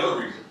 Any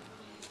other reason?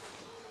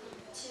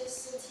 To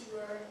suit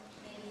your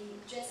maybe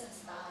dressing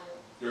style.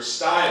 Your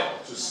style,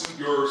 to suit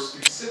your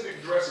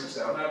specific dressing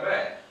style, not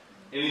bad.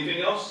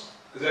 Anything else?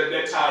 Because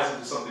that ties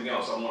into something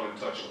else I wanted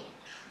to touch on.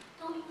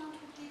 Don't you want to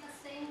be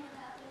the same as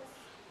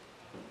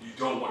others? You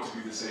don't want to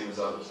be the same as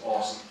others.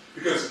 Awesome.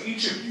 Because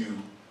each of you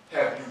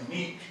have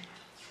unique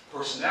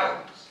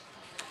personalities.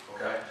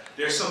 Okay?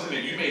 There's something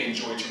that you may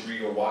enjoy to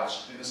read or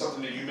watch, and there's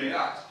something that you may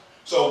not.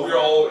 So we're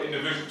all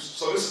individuals.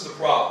 So this is the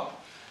problem.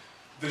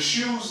 The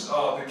shoes,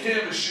 the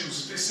canvas shoes,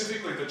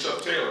 specifically the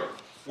Chuck Taylor,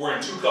 were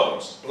in two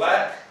colors,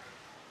 black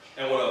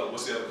and what other?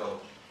 What's the other color?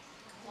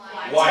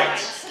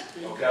 White.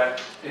 Okay?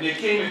 And they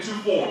came in two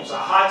forms, a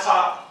high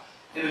top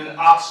and an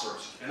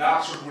Oxford. An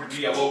Oxford would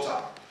be a low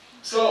top.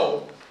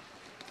 So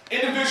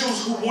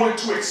individuals who wanted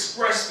to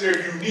express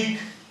their unique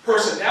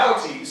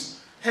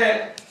personalities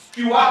had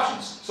few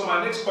options. So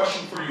my next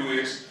question for you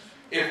is,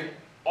 if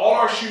all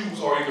our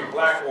shoes are either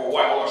black or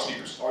white, all our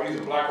sneakers are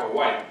either black or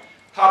white,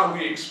 how do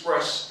we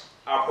express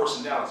our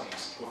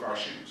personalities with our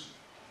shoes?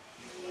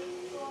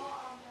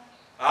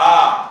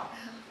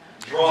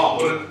 Draw.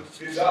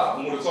 Good job.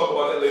 I'm going to talk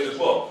about that later as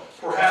well.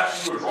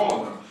 Perhaps you were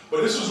drawing them.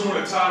 But this was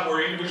during a time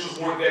where individuals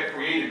weren't that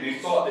creative. They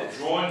thought that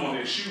drawing on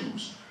their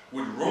shoes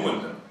would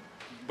ruin them.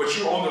 But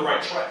you're on the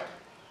right track,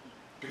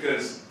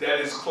 because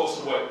that is close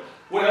to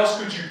what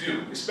else could you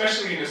do,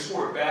 especially in the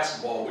sport of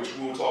basketball, which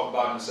we will talk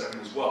about in a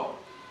second as well.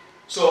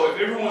 So if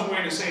everyone's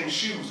wearing the same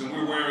shoes and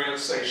we're wearing,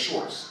 let's say,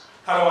 shorts,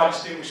 how do I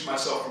distinguish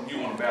myself from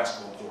you on a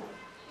basketball court?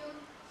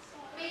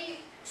 You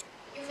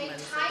may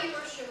tie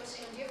your shoes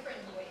in a different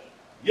way.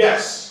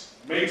 Yes,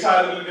 may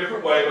tie them in a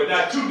different way, but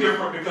not too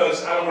different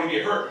because I don't want to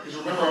get hurt. Because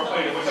remember, I'm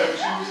playing in what type of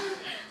shoes?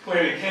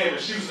 Playing in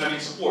canvas shoes and I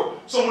need support.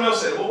 Someone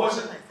else said, what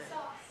was it?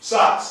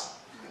 Socks.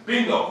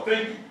 Bingo,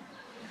 thank you.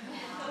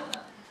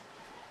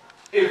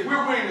 If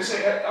we're wearing the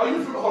same, are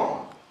you familiar, hold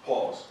on,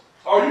 pause.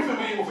 Are you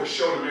familiar with a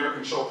show, an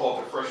American show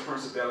called The Fresh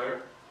Prince of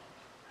Bel-Air?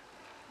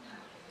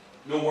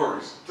 No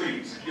worries,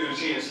 please, if you get a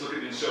chance, look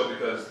at this show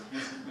because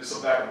this is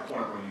a back in the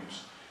corner we're going to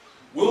use.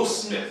 Will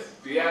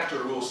Smith, the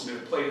actor Will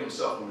Smith, played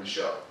himself on the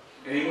show.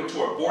 And he went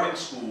to a boarding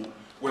school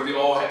where they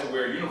all had to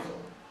wear a uniform.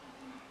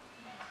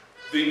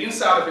 The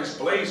inside of his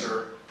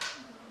blazer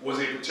was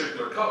a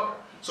particular color.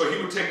 So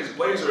he would take his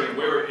blazer and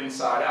wear it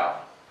inside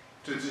out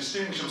to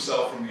distinguish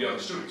himself from the other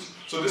students.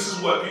 So this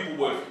is what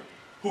people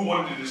who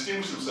wanted to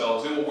distinguish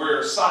themselves, they would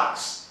wear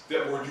socks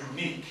that were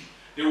unique.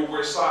 They would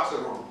wear socks that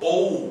were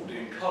bold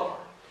in color.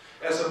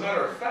 As a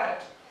matter of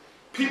fact,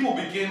 people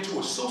began to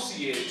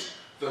associate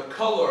the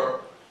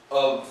color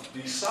of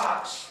the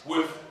socks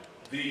with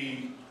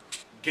the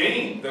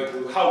game,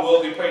 how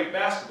well they played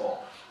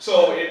basketball.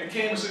 So it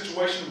became a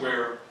situation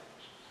where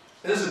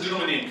there's a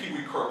gentleman named Pee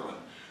Wee Kirkland.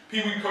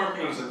 Pee Wee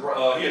Kirkland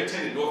he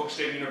attended Norfolk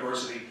State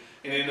University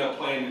and ended up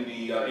playing in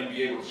the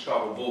NBA with the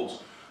Chicago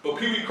Bulls. But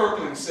Pee Wee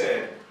Kirkland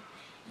said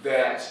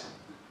that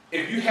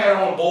if you had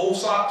on bold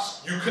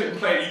socks, you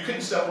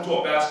couldn't step onto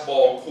a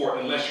basketball court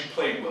unless you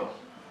played well.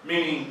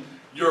 Meaning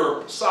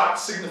your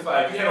socks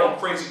signified, if you had on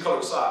crazy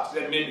colored socks,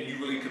 that meant that you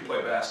really could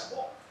play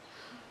basketball.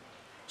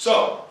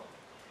 So,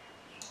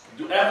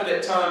 after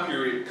that time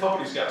period,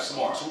 companies got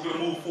smart. So we're going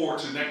to move forward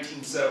to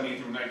 1970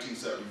 through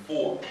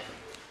 1974.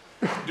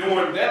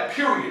 During that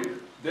period,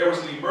 there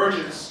was the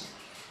emergence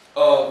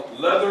of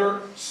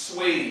leather,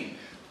 suede,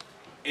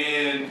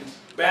 and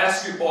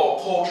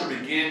basketball culture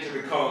began to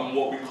become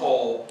what we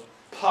call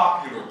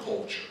popular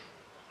culture.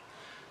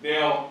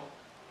 Now,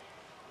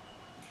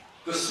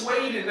 The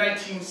suede in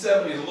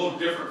 1970 is a little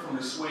different from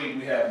the suede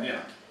we have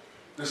now.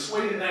 The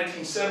suede in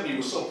 1970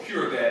 was so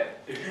pure that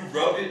if you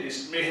rubbed it,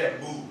 it may have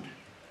moved,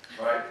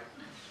 right?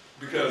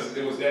 Because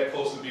it was that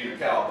close to being a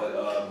cow.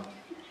 But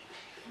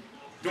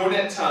during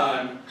that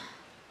time,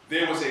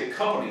 there was a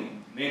company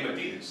named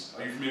Adidas.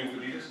 Are you familiar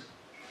with Adidas?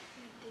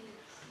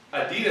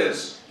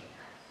 Adidas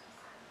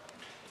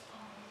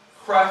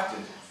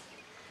crafted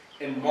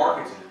and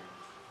marketed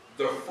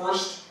the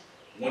first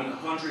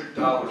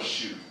 $100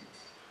 shoe.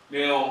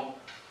 Now,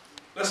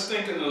 let's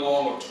think in the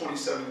long of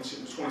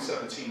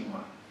 2017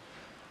 money.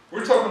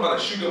 We're talking about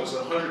a shoe that was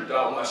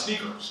 $100, a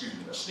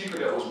sneaker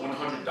that was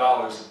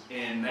 $100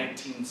 in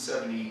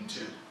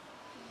 1972.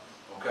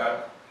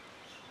 Okay?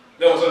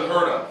 That was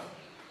unheard of.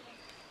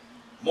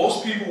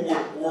 Most people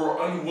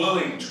were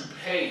unwilling to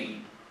pay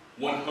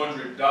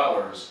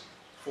 $100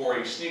 for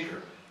a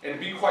sneaker. And to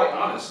be quite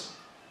honest,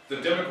 the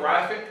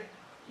demographic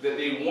that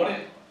they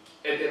wanted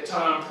at that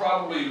time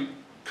probably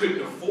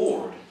couldn't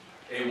afford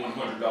a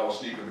 $100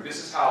 sneaker, but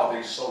this is how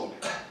they sold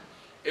it.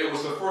 It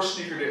was the first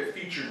sneaker that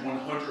featured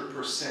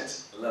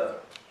 100% leather.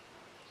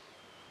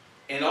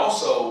 And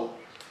also,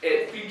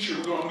 it featured,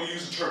 we're going to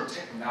use the term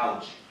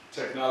technology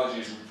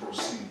as we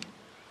proceed.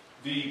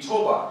 The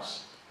toe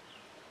box,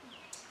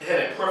 it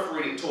had a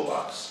perforated toe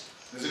box.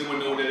 Does anyone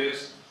know what that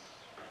is?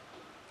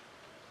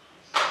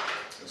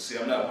 Let's see,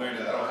 I'm not wearing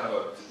that. I don't have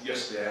a,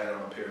 yesterday I had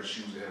on a pair of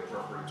shoes that had a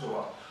perforated toe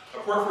box. A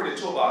perforated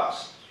toe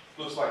box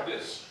looks like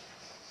this.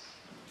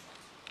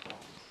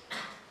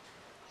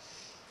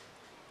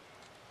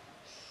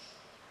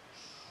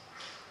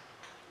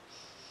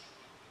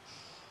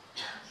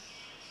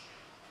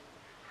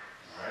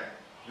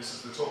 This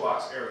is the toe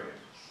box area.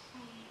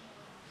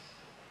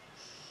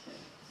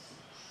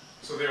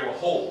 So there were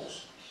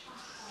holes.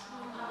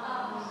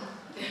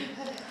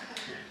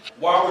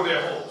 Why were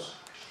there holes?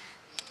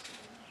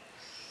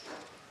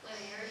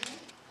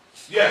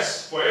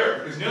 Yes, for air.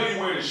 Because now you're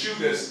wearing a shoe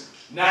that's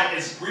not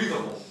as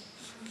breathable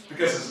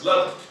because it's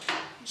leather.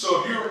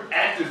 So if you're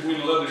active when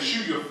you leather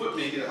shoe, your foot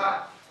may get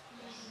hot.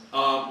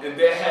 And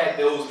they had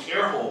those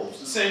air holes.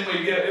 The same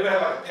way you ever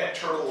have like a pet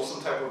turtle or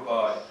some type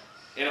of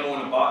animal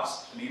in a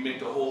box, and you make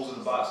the holes in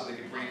the box so they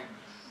can breathe.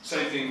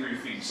 Same thing for your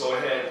feet. So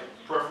it had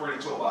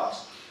perforated toe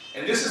box.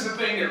 And this is the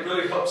thing that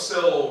really helped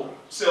sell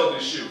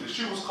this shoe. The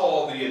shoe was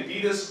called the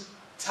Adidas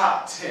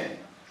Top 10.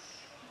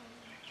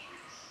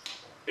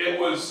 It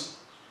was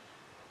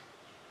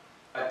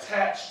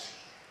attached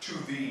to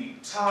the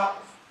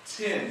top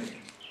 10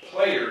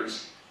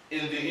 players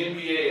in the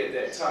NBA at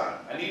that time.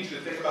 I need you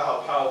to think about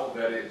how powerful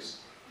that is.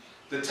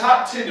 The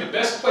top 10, the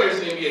best players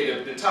in the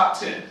NBA, the top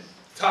 10,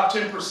 top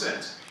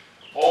 10%,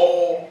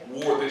 all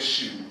wore this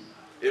shoe.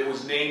 It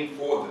was named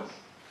for them.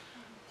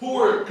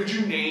 Could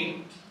you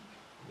name,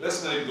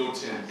 let's not even go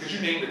 10, could you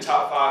name the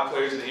top 5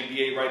 players in the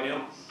NBA right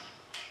now?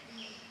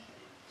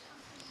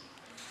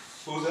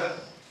 Who's that?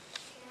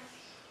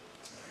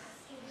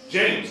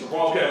 James,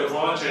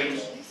 LeBron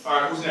James. All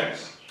right, who's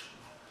next?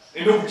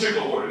 In no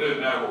particular order, it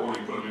doesn't matter what order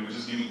you put them in, but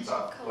just give me the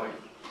top. Like,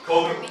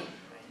 Kobe,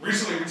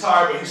 recently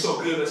retired, but he's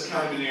so good, let's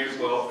count him in there as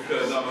well,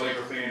 because I'm a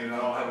Laker fan and I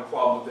don't have a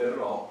problem with that at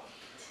all.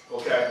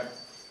 Okay?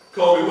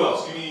 Kobe, who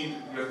else? Give me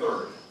your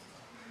third.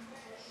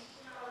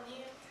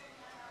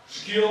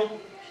 Shaquille,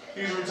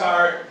 he's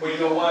retired, but you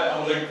know what?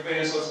 I'm a Laker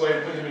fan, so let's go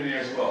ahead and put him in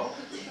there as well.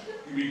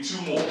 Give me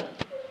 2 more.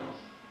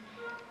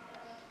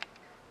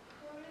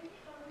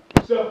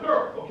 Steph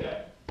Curry,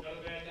 okay.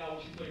 Another bad guy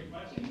when she played for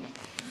my team.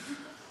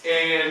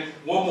 And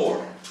 1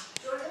 more.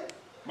 Jordan?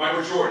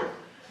 Michael Jordan.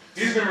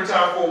 He's been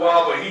retired for a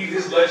while, but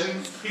he's of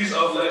legend,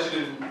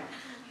 and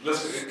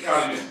let's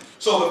count him in.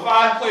 So the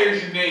 5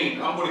 players you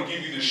named, I'm going to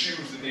give you the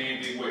shoes that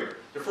they wear.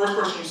 The first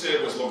person you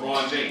said was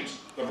LeBron James.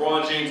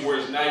 LeBron James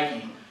wears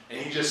Nike, and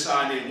he just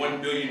signed a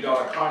 $1 billion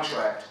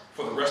contract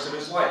for the rest of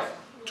his life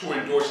to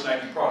endorse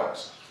Nike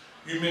products.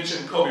 You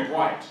mentioned Kobe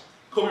Bryant.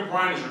 Kobe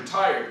Bryant is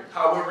retired.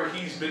 However,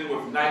 he's been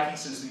with Nike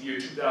since the year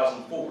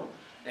 2004,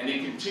 and they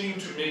continue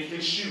to make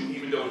his shoe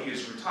even though he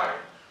is retired.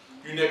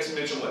 You next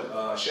mentioned what?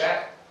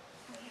 Shaq?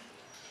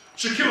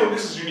 Shaquille,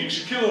 this is unique.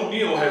 Shaquille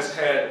O'Neal has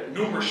had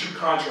numerous shoe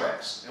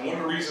contracts, and one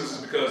of the reasons is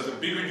because the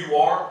bigger you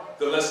are,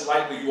 the less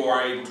likely you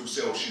are able to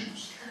sell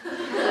shoes.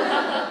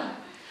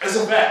 As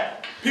a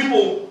fact,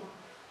 you're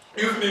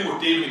familiar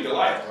with David and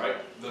Goliath, right?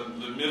 The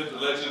myth, the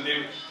legend of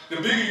David. The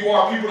bigger you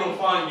are, people don't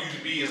find you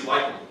to be as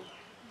likable.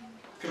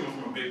 Coming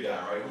from a big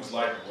guy, right, who's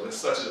likable. It's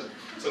such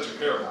a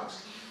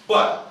paradox.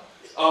 But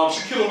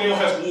Shaquille O'Neal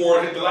has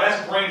worn, the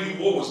last brand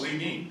he wore was Li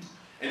Ning,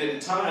 and at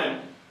the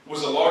time,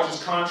 was the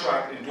largest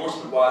contract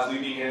endorsement-wise Li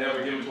Ning had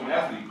ever given to an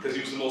athlete because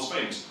he was the most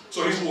famous.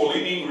 So he's wore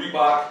Li Ning,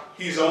 Reebok,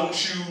 his own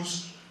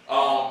shoes,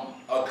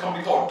 a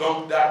company called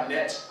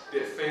Dunk.net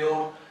that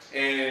failed,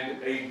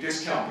 and a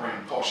discount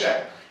brand called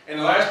Shaq. And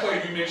the last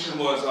player you mentioned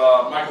was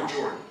Michael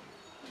Jordan.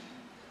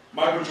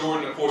 Michael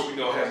Jordan, of course, we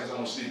know has his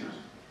own sneakers.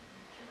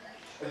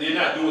 And they're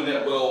not doing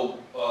that well.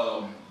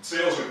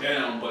 Sales are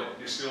down, but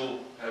they still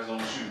have his own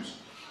shoes.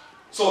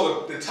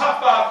 So the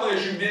top 5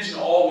 players you mentioned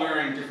all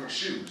wearing different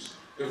shoes.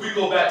 If we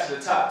go back to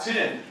the top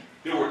 10,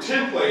 There were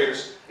 10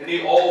 players, and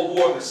they all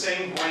wore the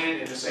same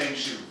brand and the same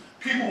shoe.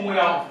 People went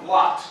out and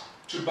flocked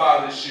to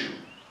buy this shoe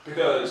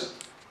because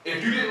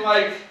if you didn't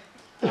like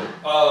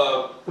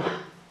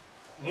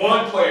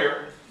one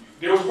player,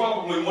 there was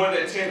probably one of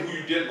that 10 who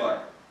you did like.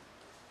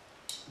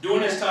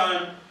 During this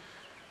time,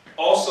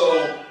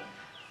 also,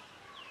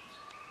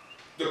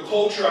 the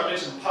culture, I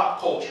mentioned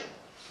pop culture.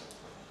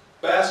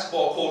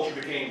 Basketball culture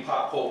became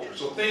pop culture.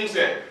 So things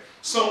that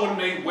someone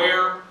may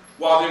wear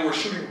while they were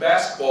shooting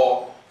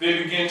basketball,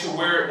 they began to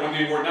wear it when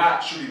they were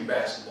not shooting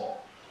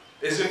basketball.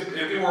 As if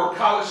they were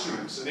college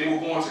students and they were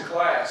going to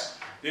class,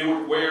 they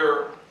would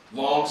wear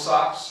long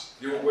socks,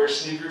 they would wear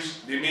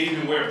sneakers, they may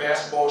even wear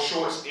basketball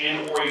shorts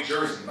and or a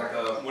jersey, like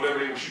whatever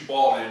they would shoot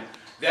ball in.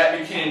 That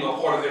became a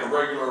part of their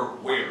regular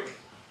wear.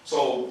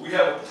 So we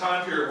have a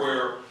time period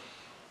where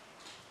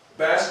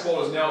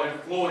basketball is now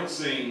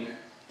influencing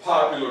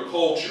popular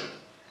culture.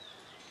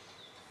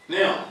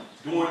 Now,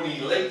 during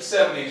the late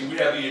 70s, we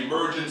have the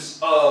emergence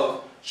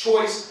of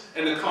choice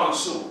and the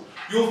connoisseur.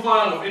 You'll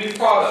find with any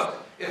product,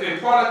 if a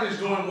product is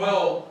doing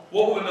well,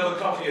 what will another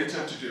company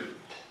attempt to do?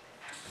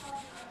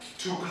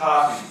 To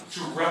copy,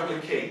 to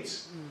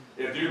replicate.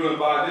 If you're going to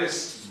buy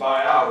this,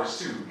 buy ours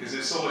too, because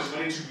there's so much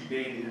money to be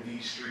made in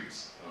these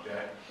streets.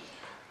 Okay?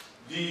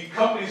 The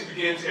companies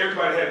began to,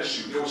 everybody had a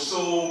shoe. There were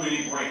so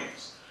many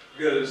brands.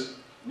 Because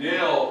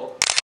now,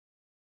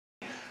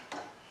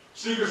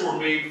 sneakers were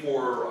made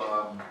for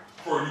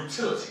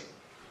utility,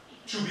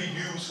 to be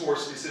used for a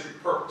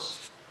specific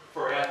purpose,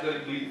 for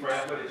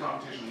athletic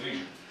competition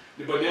leisure.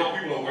 But now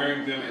people are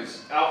wearing them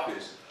as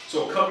outfits.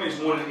 So companies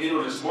wanted to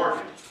enter this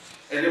market.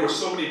 And there were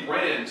so many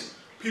brands,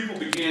 people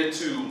began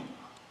to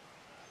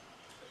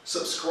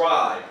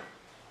subscribe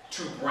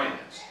to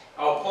brands.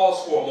 I'll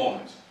pause for a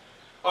moment.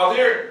 Are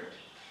there,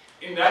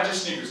 and not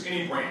just sneakers,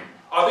 any brand,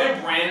 are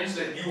there brands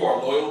that you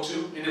are loyal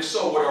to? And if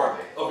so, what are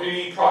they? Of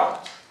any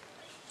product?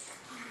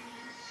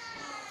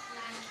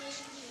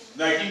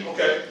 Nike,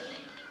 okay.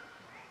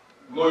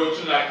 Loyal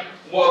to Nike.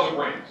 What other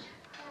brands?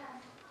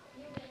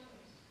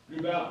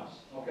 New Balance,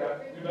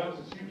 okay. New Balance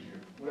is huge here.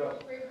 What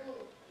else?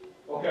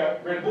 Okay.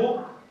 Red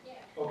Bull?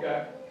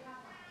 Okay.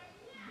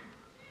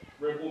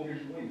 Red Bull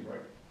gives you wings,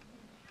 right?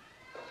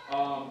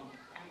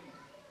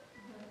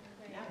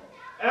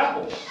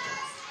 Apple.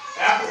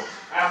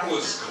 Apple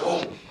is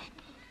gold.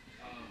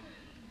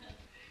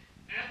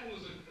 Apple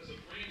is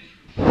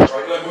a brand,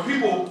 right? Like when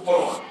people,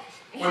 hold on.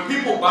 When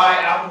people buy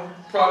Apple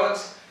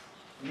products,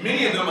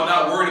 many of them are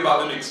not worried about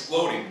them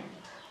exploding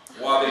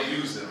while they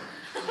use them.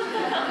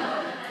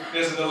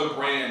 There's another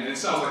brand, and it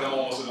sounds like I'm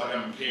almost like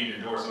I'm paying to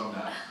endorse them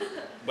now.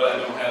 But I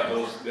don't have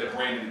that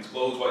brand that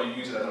explodes while you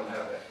use it, I don't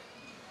have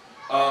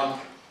that.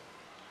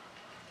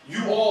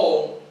 You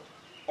all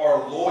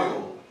are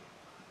loyal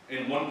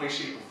in one way,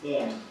 shape, or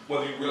form,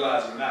 whether you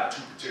realize it or not,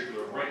 to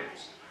particular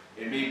brands.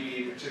 It may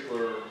be a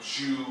particular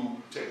shoe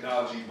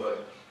technology,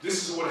 but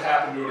this is what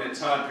happened during that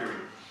time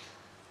period.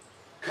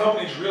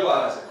 Companies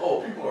realized that,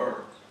 oh, people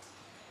are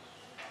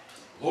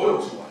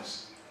loyal to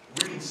us.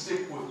 We can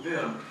stick with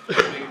them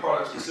and make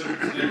products specific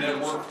to their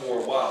network for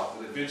a while,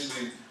 but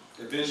eventually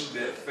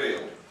that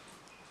failed.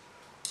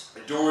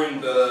 During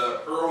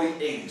the early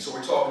 80s, so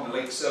we're talking the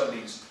late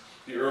 70s,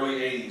 the early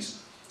 80s,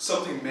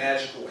 something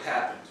magical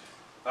happened.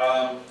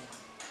 How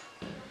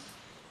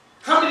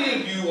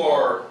many of you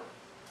are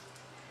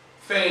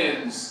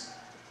fans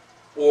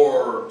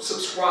or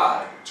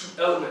subscribe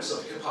to elements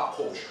of hip-hop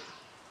culture?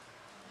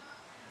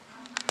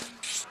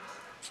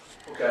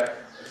 Okay,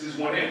 this is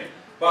one end.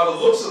 By the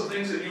looks of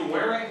things that you're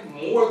wearing,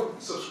 more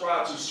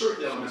subscribe to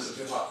certain elements of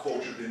hip-hop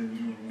culture than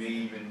you may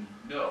even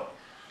know.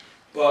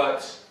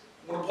 But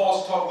I want to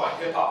pause to talk about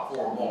hip-hop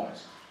for a moment.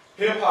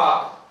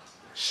 Hip-hop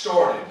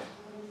started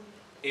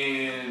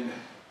in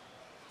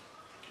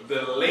the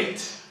early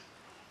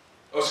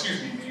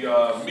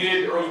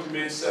to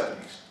mid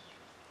 70s.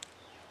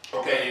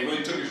 Okay, it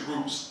really took its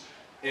roots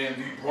in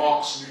the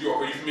Bronx, New York.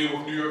 Are you familiar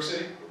with New York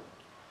City?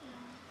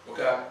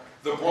 Okay,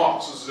 the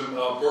Bronx is a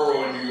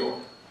borough in New York.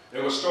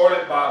 It was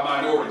started by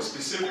minorities,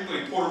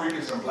 specifically Puerto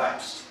Ricans and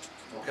blacks.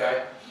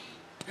 Okay,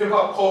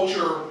 hip-hop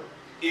culture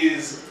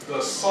is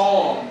the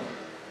song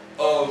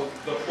of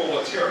the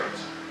proletariat.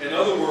 In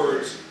other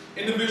words,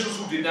 individuals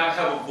who did not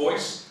have a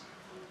voice,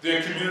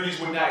 their communities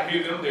would not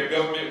hear them, their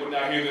government would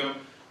not hear them,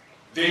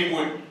 they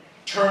would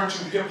turn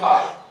to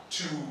hip-hop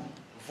to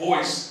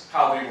voice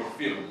how they were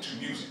feeling, to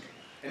music.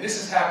 And this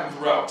has happened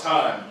throughout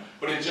time,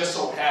 but it just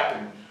so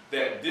happened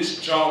that this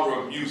genre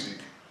of music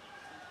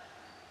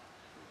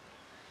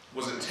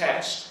was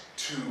attached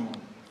to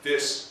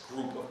this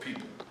group of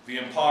people, the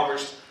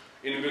impoverished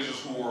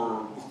individuals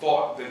who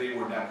thought that they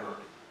were not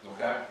heard.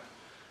 Okay?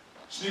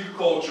 Sneaker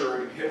culture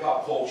and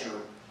hip-hop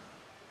culture,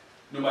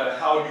 no matter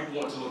how you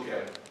want to look at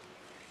it,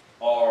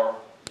 are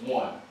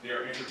one.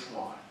 They're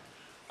intertwined.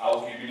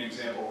 I'll give you an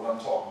example of what I'm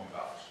talking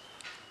about.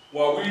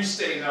 While we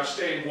stayed in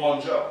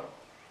Guangzhou,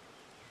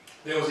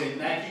 there was a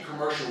Nike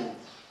commercial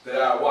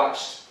that I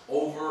watched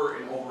over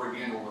and over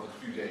again over the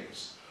few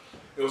days.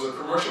 It was a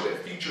commercial that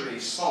featured a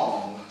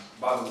song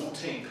by the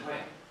Wu-Tang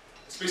Clan.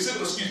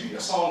 A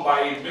song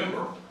by a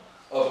member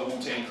of the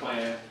Wu-Tang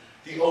Clan,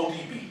 the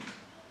ODB,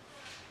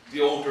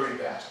 the Old Dirty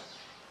Bastard.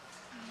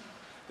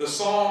 The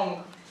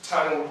song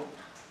title,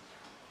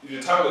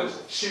 the title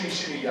is Shimmy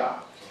Shimmy Ya,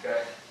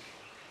 okay?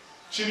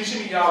 Shimmy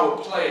Shimmy Ya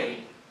would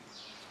play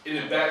in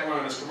the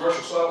background of this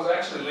commercial, so I was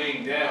actually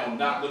laying down,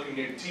 not looking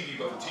at the TV,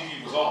 but the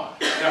TV was on.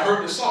 And I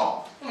heard this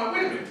song. I'm like,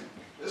 wait a minute,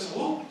 this is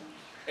Wu.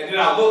 And then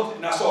I looked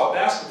and I saw a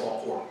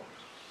basketball court.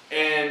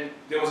 And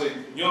there was a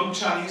young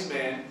Chinese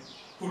man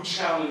who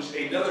challenged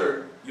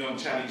another young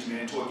Chinese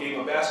man to a game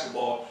of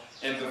basketball,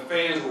 and the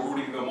fans were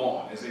rooting them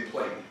on as they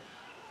played.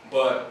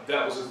 But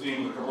that was the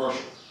theme of the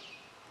commercial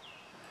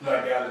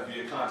that I gathered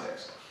via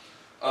context.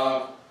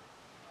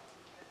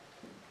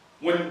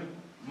 When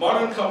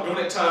during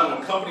that time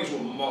when companies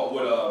would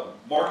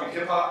market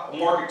hip-hop,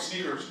 market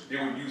sneakers, they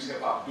would use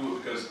hip-hop to do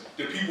it because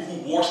the people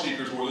who wore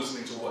sneakers were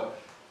listening to what?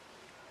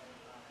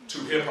 To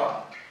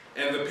hip-hop.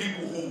 And the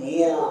people who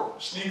wore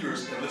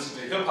sneakers and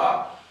listened to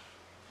hip-hop,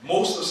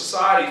 most of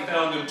society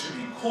found them to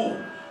be cool,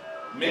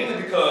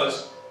 mainly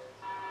because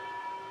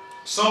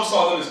some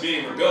saw them as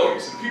being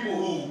rebellious. And people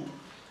who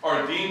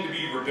are deemed to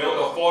be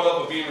rebellious or thought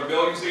of being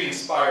rebellious, they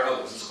inspire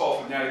others. It's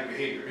called fanatic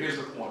behavior. Here's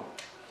the point.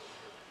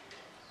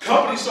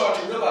 Companies start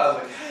to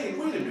realize, like, hey,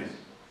 wait a minute.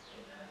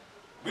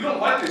 We don't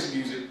like this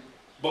music,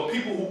 but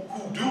people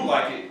who do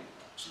like it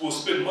will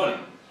spend money.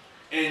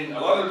 And a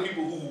lot of the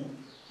people who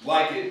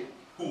like it,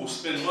 who will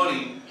spend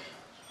money,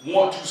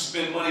 want to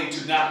spend money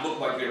to not look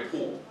like they're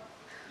poor.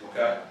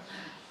 Okay?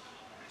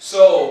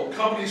 So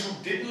companies who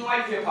didn't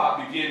like hip-hop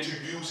began to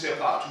use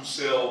hip-hop to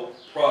sell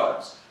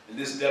products. And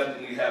this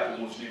definitely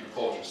happened with sneaker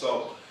culture.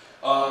 So,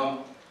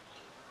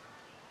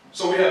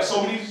 so we have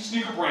so many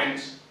sneaker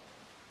brands,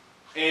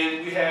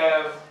 and we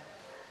have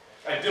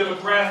a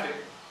demographic,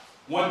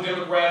 one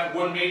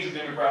major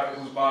demographic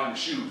who's buying the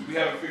shoes. We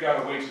haven't figured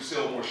out a way to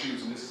sell more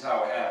shoes, and this is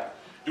how it happened.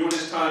 During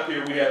this time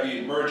period, we have the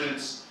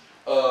emergence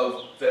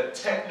of the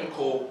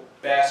technical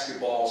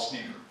basketball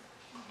sneaker.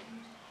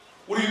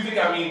 What do you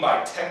think I mean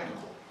by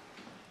technical?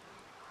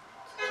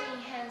 To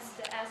enhance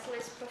the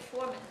athlete's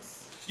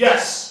performance.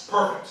 Yes,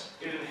 perfect.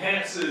 It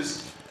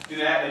enhances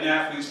an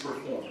athlete's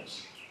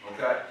performance.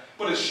 Okay?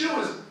 But a shoe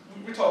is,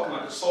 we're talking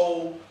like a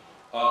sole,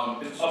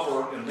 an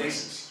upper, and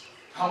laces.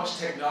 How much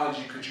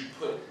technology could you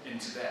put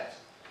into that?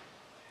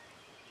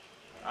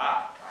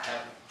 I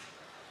haven't.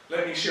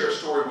 Let me share a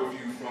story with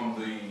you from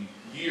the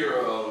year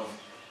of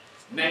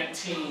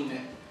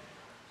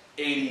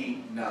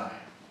 1989.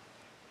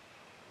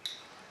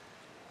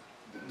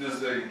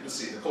 Let's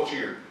see, the coach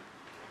here.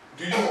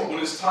 When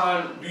it's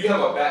time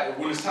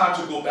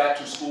to go back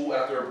to school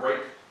after a break,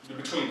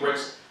 between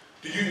breaks,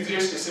 is there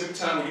a specific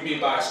time when you may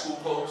buy school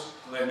clothes,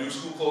 like new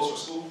school clothes for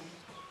school?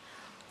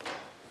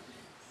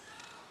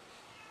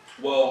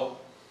 Well,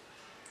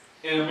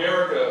 in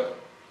America,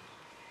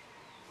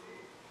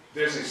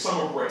 there's a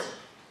summer break,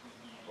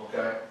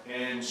 okay?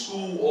 And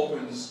school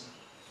opens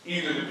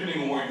either,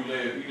 depending on where you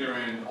live, either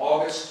in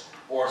August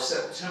or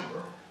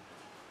September.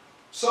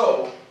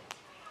 So,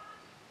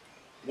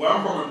 where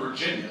I'm from in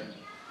Virginia,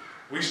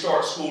 we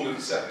start school in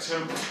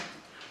September,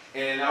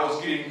 and I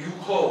was getting new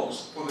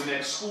clothes for the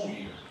next school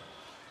year.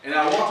 And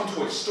I walked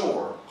into a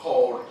store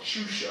called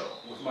Shoe Show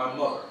with my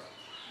mother.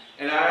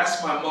 And I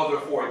asked my mother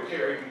for a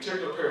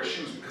particular pair of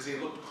shoes because they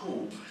looked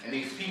cool and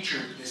they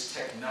featured this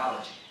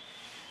technology,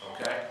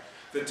 okay?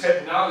 The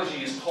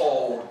technology is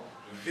called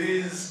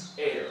Viz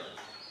Air.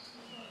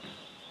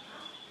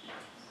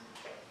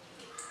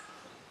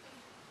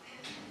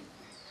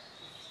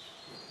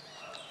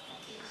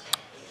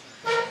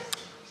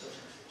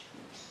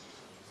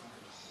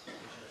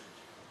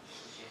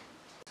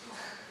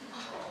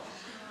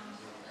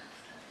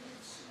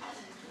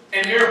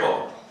 An air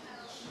bubble.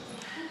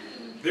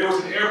 There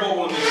was an air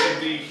bubble in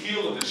the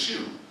heel of the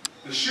shoe.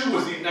 The shoe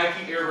was the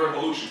Nike Air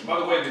Revolution. By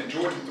the way, the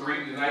Jordan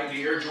 3,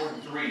 the Air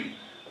Jordan 3,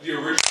 the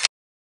original,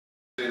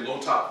 the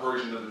low-top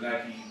version of the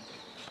Nike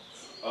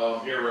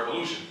Air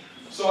Revolution.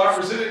 So I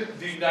presented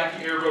the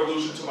Nike Air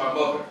Revolution to my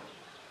mother.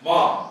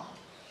 Mom,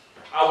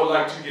 I would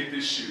like to get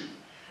this shoe.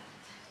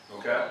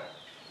 Okay?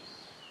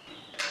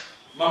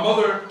 My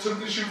mother took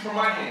the shoe from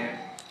my hand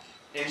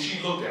and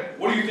she looked at it.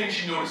 What do you think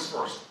she noticed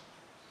first?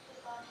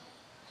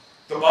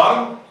 The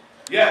bottom?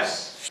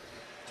 Yes.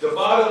 The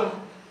bottom,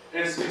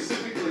 and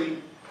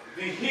specifically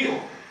the heel.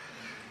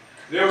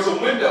 There was a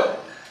window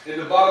in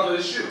the bottom of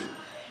the shoe,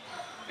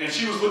 and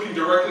she was looking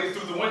directly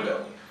through the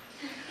window.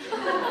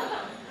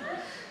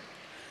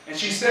 And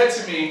she said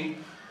to me,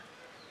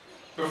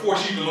 before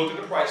she even looked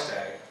at the price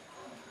tag,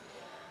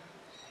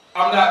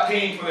 I'm not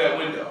paying for that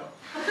window.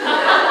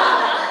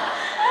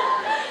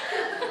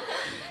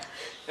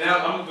 And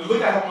the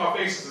look I have on my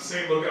face is the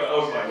same look I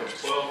was like,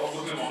 well, I was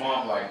looking at my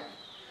mom like,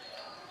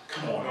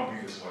 come on, don't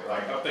be this way.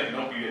 Like, I'm thinking,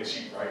 don't be that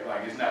cheap, right?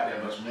 Like, it's not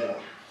that much more.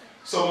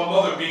 So my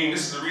mother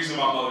this is the reason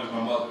my mother is my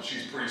mother.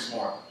 She's pretty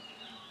smart.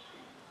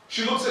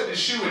 She looks at the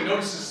shoe and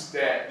notices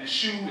that the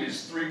shoe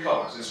is 3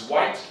 colors. It's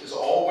white, it's an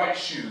all-white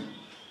shoe.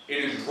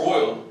 It is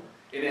royal,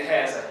 and it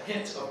has a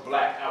hint of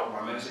black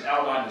outline. And it's an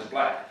outline that's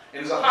black.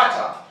 And it's a high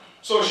top.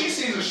 So she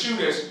sees a shoe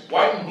that's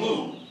white and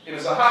blue, and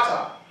it's a high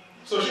top.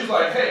 So she's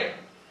like, hey,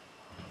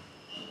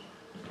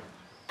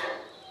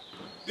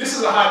 this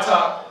is a high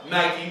top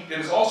Nike that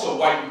is also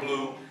white and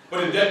blue,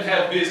 but it doesn't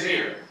have Viz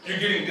Air. You're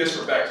getting this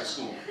for back to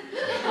school.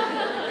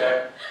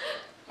 Okay?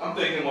 I'm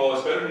thinking, well,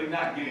 it's better than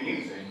not getting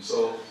anything.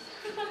 So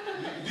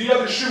the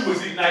other shoe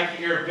was the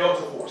Nike Air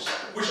Delta Force,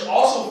 which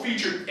also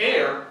featured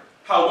air.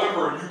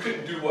 However, you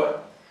couldn't do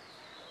what?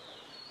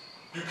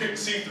 You couldn't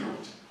see through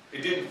it.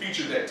 It didn't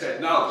feature that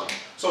technology.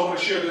 So I want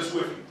to share this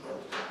with you.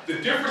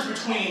 The difference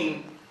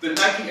between the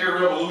Nike Air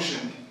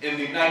Revolution and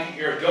the Nike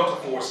Air Delta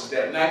Force is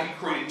that Nike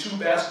created two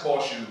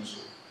basketball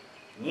shoes.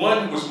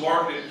 One was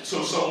marketed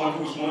to someone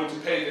who was willing to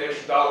pay the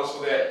extra dollars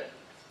for that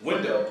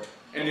window,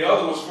 and the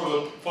other was for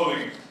the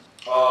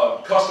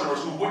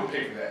customers who wouldn't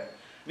pay for that.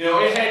 Now,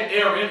 it had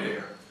air in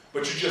there,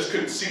 but you just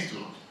couldn't see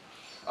through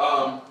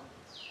it.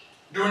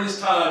 During this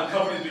time,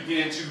 companies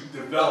began to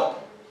develop.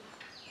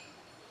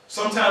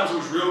 Sometimes it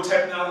was real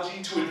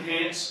technology to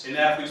enhance an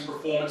athlete's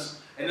performance,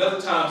 and other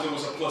times it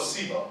was a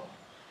placebo,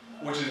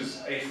 which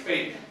is a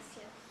fake,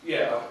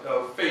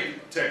 a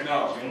fake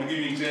technology. I'm going to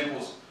give you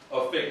examples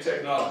of fake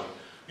technology.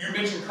 You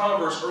mentioned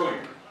Converse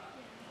earlier.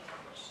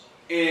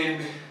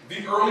 In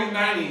the early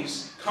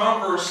 90s,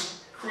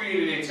 Converse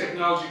created a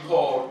technology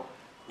called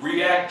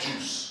React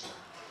Juice.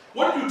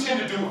 What do you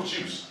tend to do with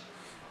juice?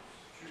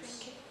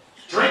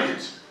 Drink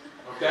it.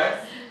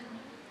 Okay?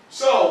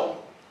 So,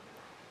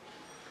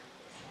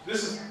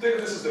 think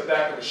of this as the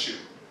back of the shoe.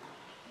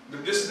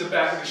 This is the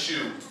back of the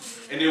shoe,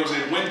 and there was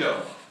a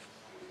window,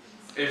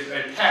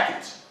 a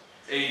packet,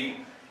 a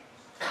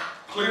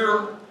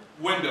clear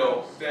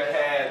window that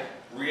had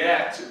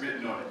React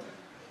written on it.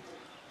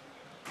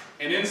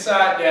 And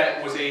inside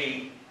that was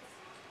a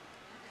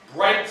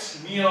bright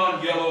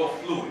neon yellow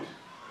fluid.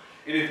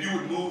 And if you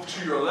would move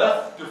to your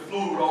left, the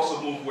fluid would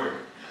also move where?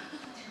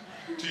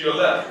 To your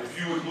left. If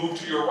you would move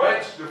to your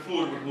right, the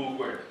fluid would move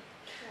where?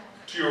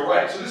 To your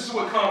right. So this is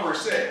what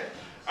Converse said.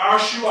 Our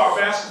shoe, our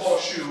basketball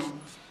shoe,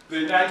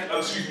 the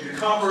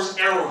Converse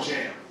Aero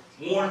Jam,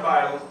 worn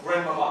by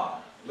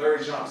Grandmama,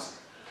 Larry Johnson.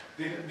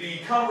 The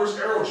Converse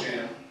Aero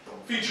Jam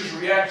features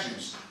React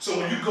Juice. So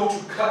when you go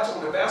to cut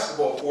on the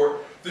basketball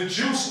court, the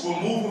juice will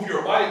move with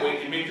your body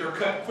weight and make your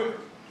cut quicker.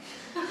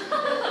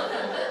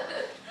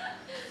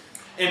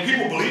 And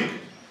people believed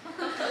it.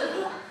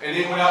 And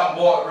they went out and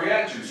bought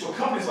React Juice. So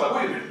companies like,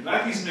 wait a minute,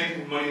 Nike's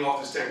making money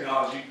off this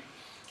technology.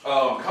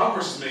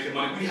 Converse is making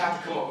money. We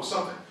have to come up with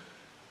something.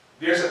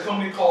 There's a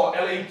company called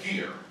LA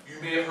Gear.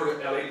 You may have heard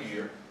of LA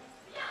Gear.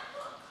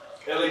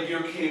 LA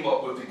Gear came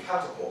up with the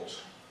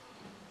catapult.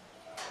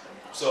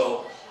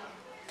 So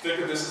think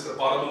of this as the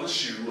bottom of the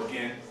shoe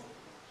again.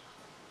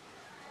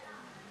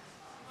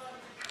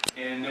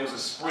 And there was a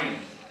spring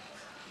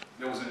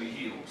that was in the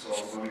heel. So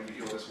I'm going to make the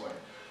heel this way.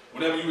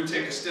 Whenever you would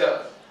take a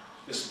step,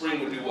 the spring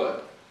would do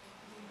what?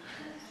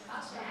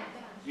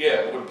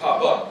 Yeah, it would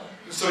pop up.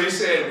 So they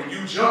said when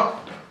you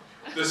jump,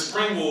 the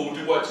spring will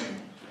do what to you?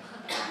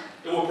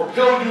 It will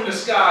propel you in the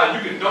sky.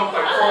 You can dunk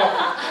like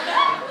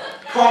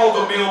Carl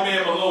the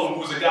Mailman Malone, who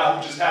was a guy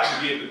who just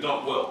happened to be able to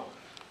dunk well.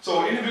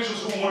 So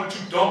individuals who wanted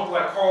to dunk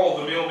like Carl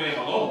the Mailman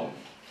Malone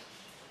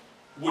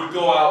would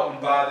go out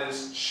and buy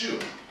this shoe.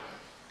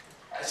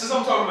 Since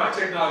I'm talking about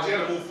technology, I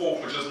got to move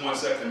forward for just 1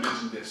 second and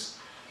mention this.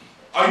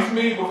 Are you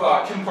familiar with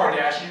Kim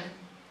Kardashian?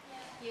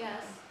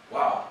 Yes.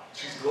 Wow,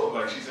 she's global,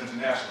 like she's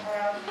international.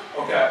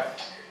 Okay.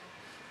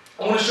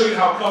 I want to show you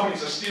how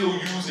companies are still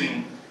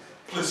using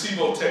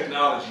placebo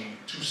technology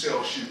to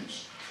sell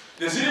shoes.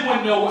 Does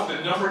anyone know what the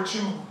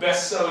 #2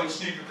 best-selling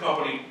sneaker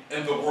company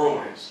in the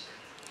world is?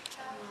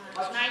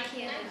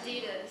 Nike and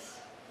Adidas.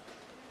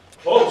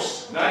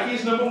 Close.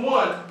 Nike's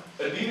 #1.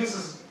 Adidas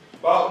is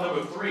about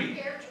 #3.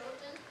 Air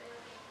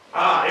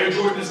Jordan. Air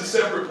Jordan is a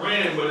separate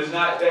brand, but it's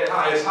not that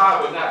high. It's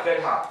high, but not that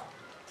high.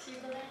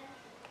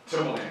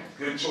 Timberland.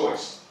 Good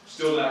choice.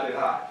 Still not that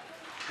high.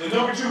 The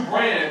 #2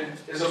 brand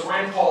is a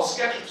brand called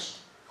Skechers.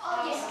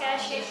 Oh, yes,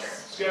 Skechers.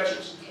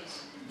 Skechers.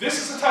 This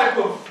is the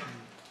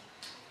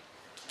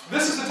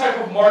type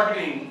of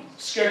marketing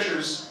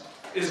Skechers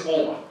is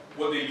on,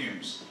 what they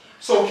use.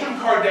 So Kim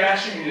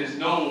Kardashian is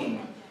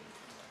known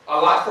a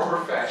lot for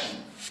her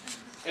fashion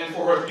and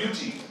for her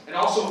beauty and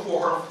also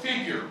for her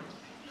figure.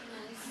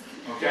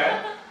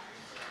 Okay?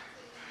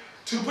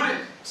 To put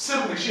it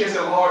simply, she has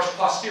a large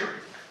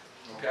posterior.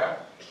 Okay?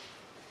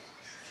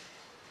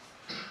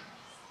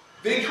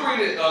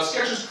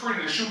 Skechers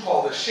created a shoe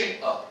called the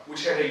Shape Up,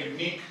 which had a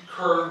unique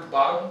curved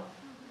bottom.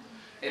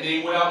 And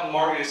they went out and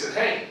marketed and said,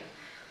 hey,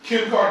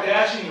 Kim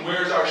Kardashian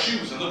wears our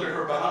shoes, and look at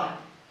her behind.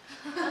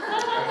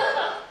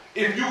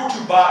 If you were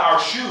to buy our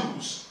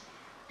shoes,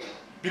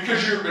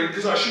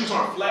 because our shoes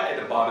aren't flat at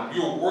the bottom,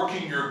 you're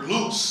working your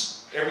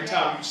glutes every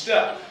time you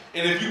step.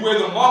 And if you wear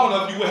them long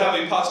enough, you will have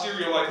a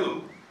posterior like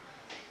who?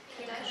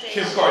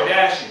 Kim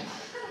Kardashian.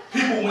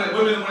 Women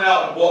went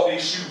out and bought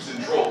these shoes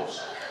in droves.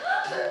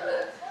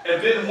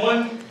 And then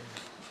one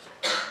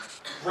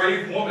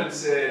brave woman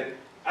said,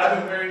 I've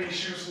been wearing these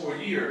shoes for a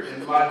year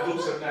and my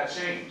glutes have not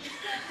changed.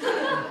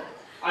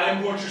 I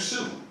am going to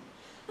sue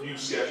you,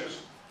 Skechers.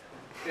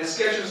 And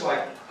Skechers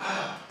like,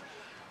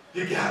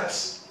 you got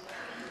us.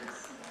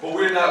 But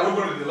we're not. We're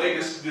going to delay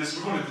this.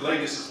 We're going to delay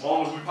this as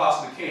long as we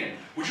possibly can.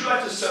 Would you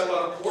like to settle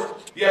out of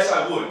court? Yes,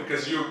 I would,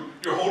 because you're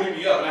holding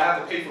me up, and I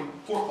have to pay for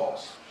court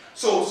costs.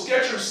 So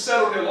Skechers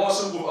settled their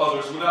lawsuit with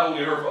others. We not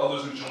only heard for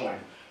others who joined.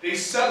 They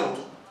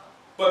settled.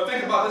 But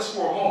think about this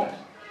for a moment.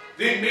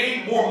 They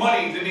made more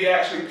money than they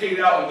actually paid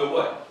out in the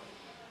what?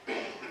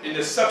 In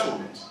the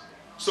settlement.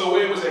 So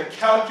it was a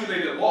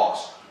calculated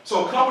loss.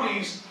 So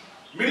companies,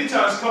 many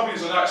times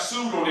companies are not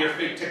sued on their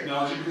fake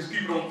technology because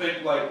people don't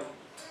think like,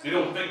 they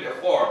don't think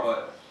that far.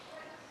 But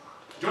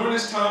during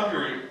this time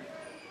period,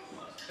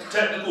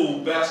 technical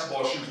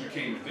basketball shoes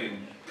became a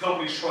thing.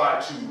 Companies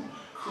tried to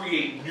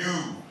create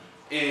new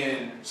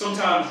and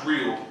sometimes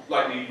real,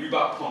 like the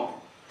Reebok Pump,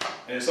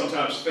 and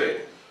sometimes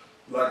fake,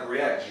 like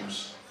React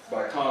Juice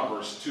by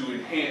Converse, to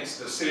enhance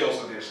the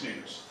sales of their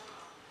sneakers.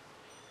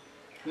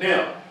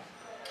 Now,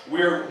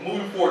 we're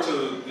moving forward to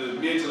the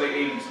mid to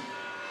late 80s.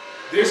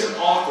 There's an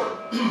author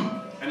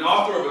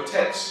of a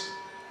text,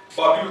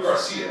 Barbito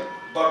Garcia.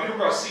 Barbito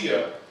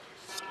Garcia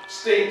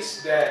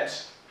states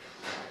that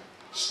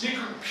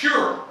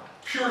pure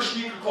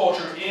sneaker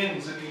culture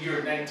ends in the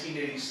year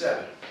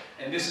 1987,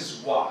 and this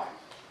is why.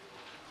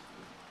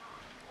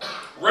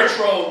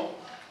 Retro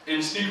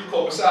and sneaker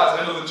culture,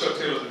 besides, I know that Chuck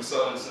Taylor's been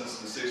selling since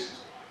the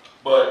 60s,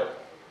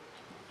 but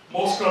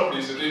most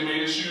companies, if they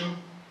made a shoe,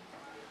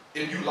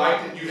 if you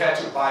liked it, you had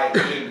to buy it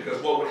then,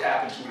 because what would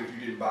happen to it if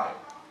you didn't buy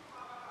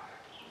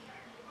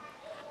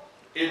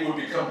it? It would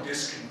become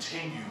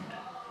discontinued,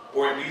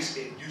 or at least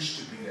it used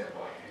to be that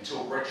way,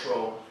 until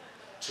retro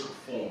took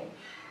form.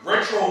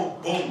 Retro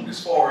boomed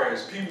as far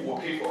as people will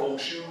pay for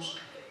old shoes.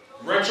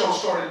 Retro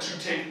started to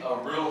take a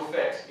real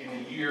effect in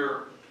the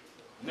year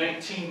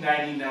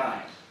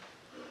 1999.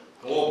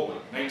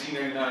 Globally,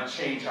 1999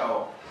 changed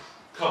how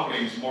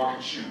companies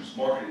marketed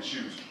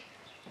shoes.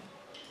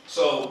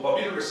 So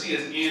Barbito Garcia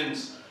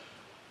ends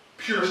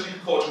pure sneaker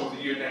culture with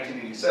the year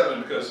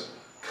 1987 because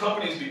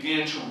companies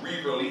began to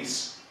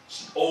re-release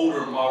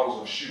older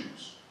models of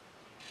shoes.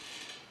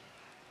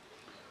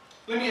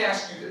 Let me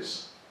ask you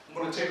this. I'm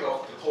going to take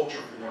off the culture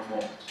for one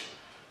moment.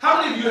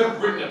 How many of you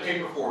have written a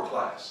paper for a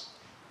class?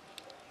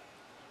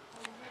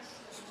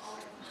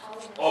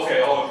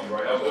 Okay, all of you,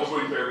 right? I was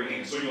waiting for every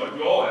hand. So you're like,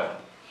 we all have.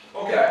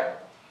 Okay.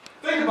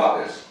 Think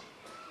about this.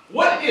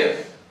 What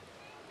if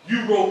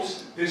you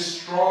wrote this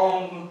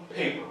strong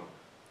paper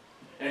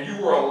and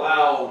you were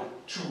allowed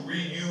to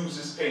reuse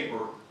this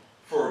paper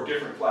for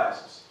different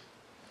classes?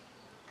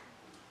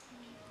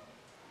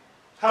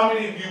 How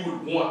many of you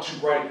would want to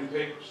write new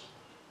papers?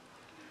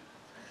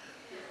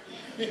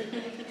 Hey,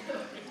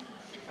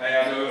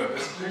 I know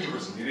that's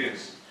plagiarism. It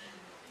is.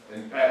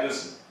 And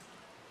listen,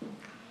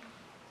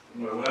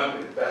 when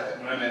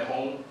I'm at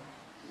home,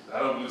 I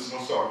don't listen.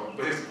 I'm sorry,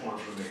 but here's the point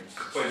for me.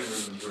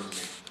 Plagiarism is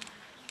me.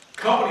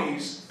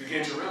 Companies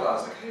begin to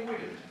realize, like, hey, wait a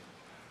minute.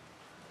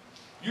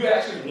 You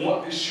actually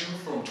want this shoe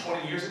from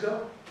 20 years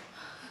ago?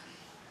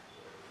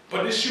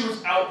 But this shoe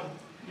is out.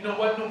 You know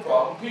what? No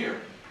problem.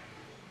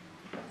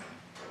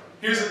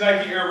 Here's the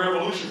Nike Air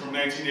Revolution from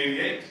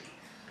 1988.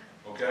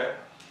 Okay?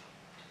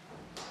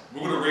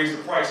 We're going to raise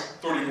the price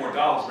 $30 more,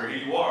 but here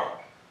you are.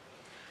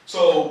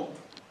 So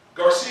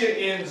Garcia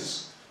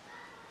ends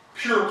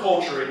pure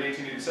culture in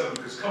 1887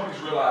 because companies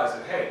realized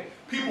that, hey,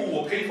 people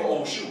will pay for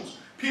old shoes.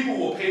 People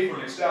will pay for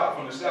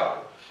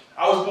nostalgia.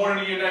 I was born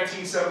in the year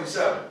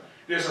 1977.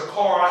 There's a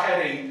car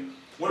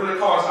one of the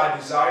cars I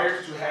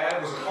desired to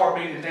have was a car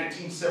made in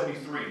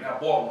 1973, and I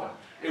bought one.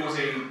 It was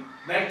a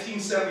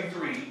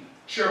 1973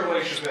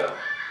 Chevrolet Chevelle.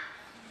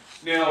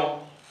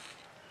 Now,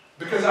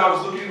 because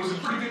it was in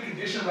pretty good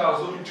condition, but I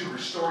was looking to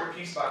restore it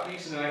piece by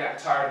piece, and then I got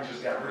tired and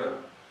just got rid of it.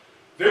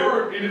 There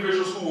were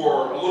individuals who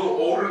were a little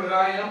older than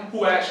I am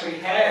who actually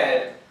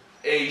had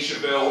a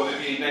Chevelle, whether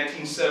it be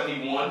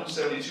 1971,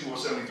 72, or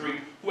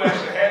 73, who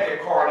actually had their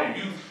car in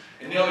their youth,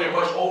 and now they're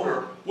much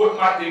older. What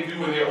might they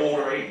do in their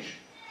older age?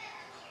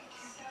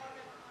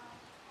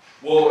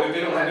 Well, if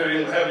they don't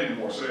have it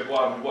anymore, so they go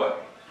out and do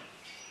what?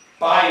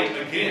 Buy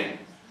it again,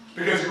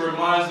 because it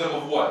reminds them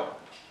of what?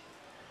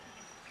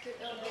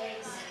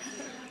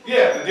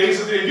 Yeah, the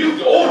days of their youth,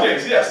 the old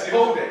days, yes, the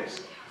old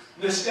days.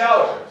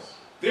 Nostalgia.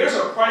 There's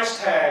a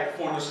price tag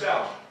for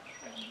nostalgia.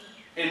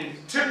 And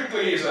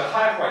typically it's a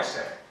high price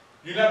tag.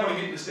 You're not going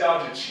to get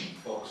nostalgia cheap,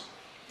 folks.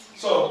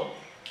 So,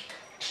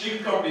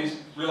 sneaker companies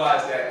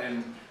realized that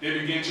and they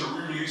began to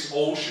re-release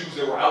old shoes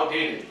that were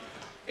outdated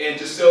and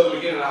just sell them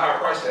again at a higher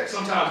price tag.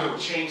 Sometimes they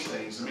would change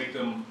things to make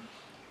them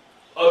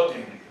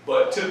updated,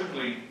 but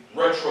typically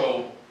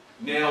retro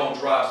now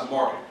drives the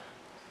market.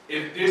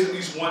 If there's at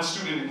least one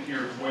student in here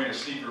who's wearing a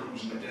sneaker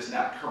that's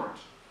not current,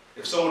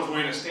 if someone's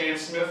wearing a Stan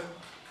Smith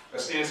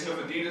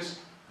Adidas,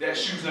 that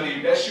shoe's not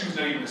even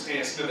a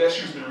Stan Smith. That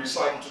shoe's been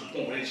recycled to the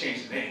point where they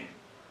changed the name.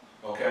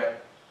 Okay,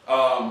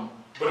 but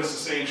it's the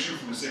same shoe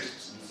from the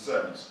 60s and the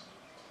 70s.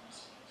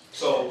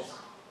 So,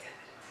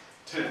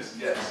 tennis,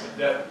 yes,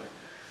 definitely.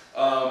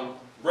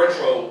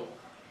 Retro,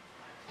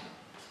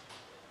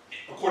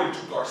 according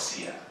to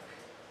Garcia,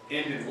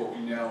 ended what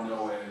we now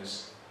know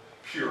as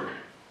pure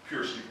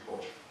sneaker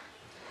culture.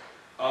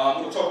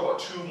 We'll talk about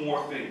two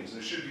more things.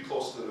 It should be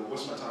close to,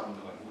 what's my time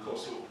looking like? We're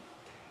close to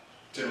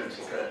 10 minutes,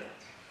 okay.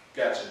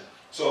 Gotcha.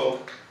 So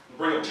we'll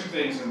bring up two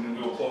things and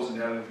then we'll close it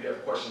down. And if you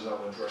have questions, I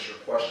will address your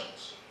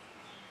questions.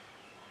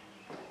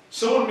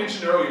 Someone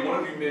mentioned earlier,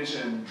 one of you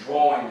mentioned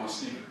drawing on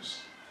sneakers.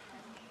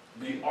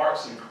 The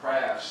arts and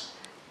crafts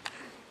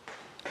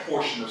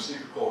portion of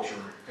sneaker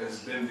culture has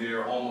been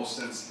there almost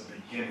since the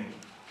beginning.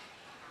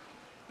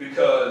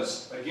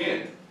 Because,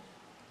 again,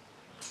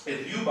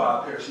 if you buy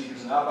a pair of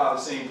sneakers and I buy the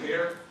same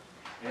pair,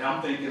 and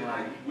I'm thinking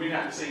like, we're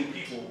not the same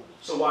people,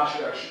 so why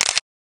should I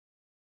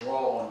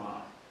draw on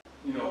mine?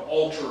 You know,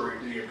 alter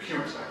the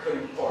appearance by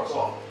cutting parts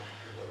off.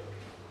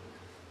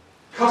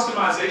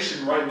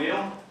 Customization right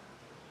now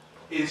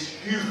is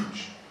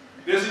huge.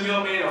 There's a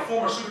young man, a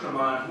former student of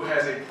mine, who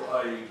has a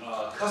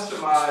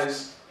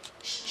customized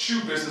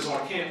shoe business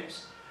on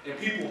campus. And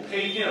people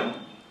pay him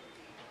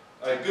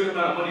a good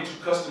amount of money to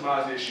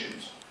customize their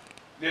shoes.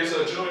 There's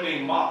a gentleman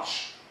named Mach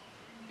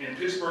in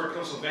Pittsburgh,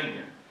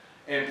 Pennsylvania.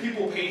 And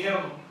people pay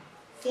him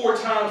 4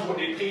 times what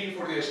they paid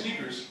for their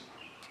sneakers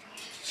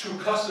to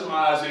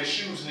customize their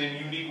shoes in a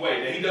unique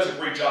way. Now, he does a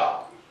great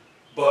job.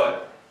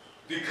 But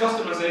the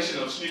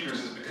customization of sneakers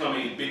is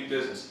becoming a big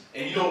business.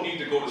 And you don't need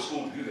to go to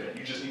school to do that.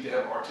 You just need to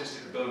have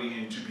artistic ability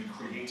and to be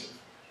creative.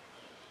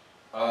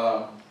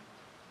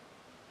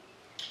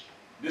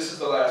 This is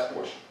the last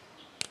portion.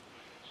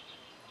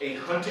 A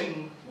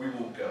hunting we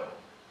will go.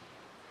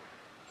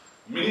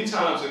 Many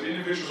times if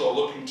individuals are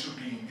looking to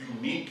be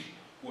unique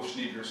with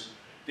sneakers,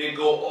 they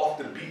go off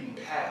the beaten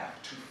path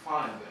to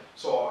find them.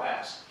 So I'll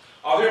ask,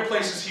 are there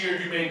places here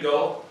you may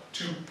go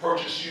to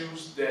purchase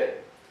shoes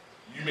that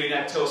you may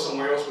not tell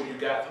somewhere else where you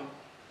got them?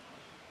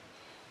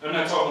 I'm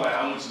not talking like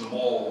I went to the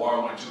mall or I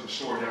went to the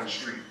store down the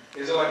street.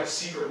 Is there like a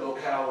secret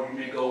locale where you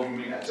may go and you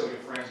may not tell your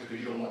friends because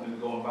you don't want them to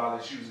go and buy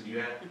the shoes that you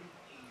have?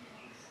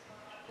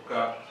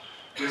 Okay?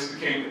 This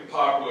became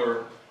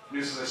popular.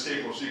 This is a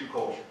staple of sneaker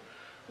culture.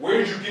 Where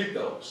did you get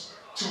those?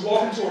 To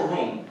walk into a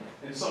room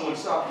and someone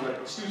stopped you like,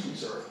 excuse me,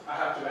 sir, I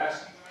have to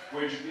ask you,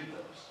 where did you get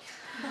those?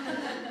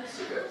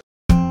 Okay.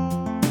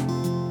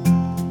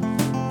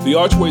 The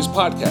Archways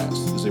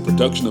Podcast is a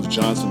production of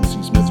Johnson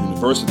C. Smith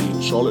University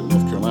in Charlotte,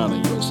 North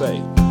Carolina,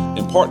 USA,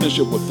 in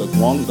partnership with the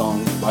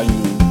Guangdong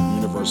Baiyun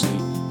University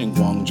in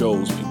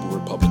Guangzhou's People's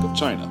Republic of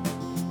China.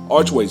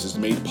 Archways is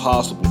made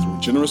possible through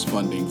generous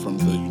funding from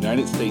the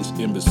United States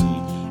Embassy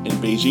in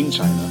Beijing,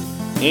 China,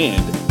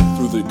 and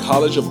through the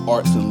College of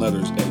Arts and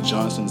Letters at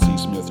Johnson C.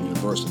 Smith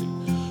University.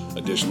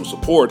 Additional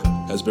support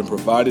has been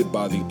provided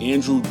by the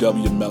Andrew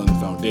W. Mellon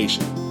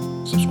Foundation.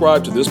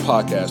 Subscribe to this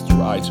podcast through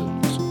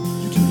iTunes.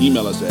 You can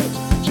email us at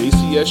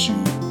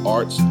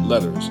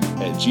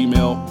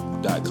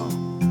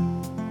jcsuartsletters@gmail.com.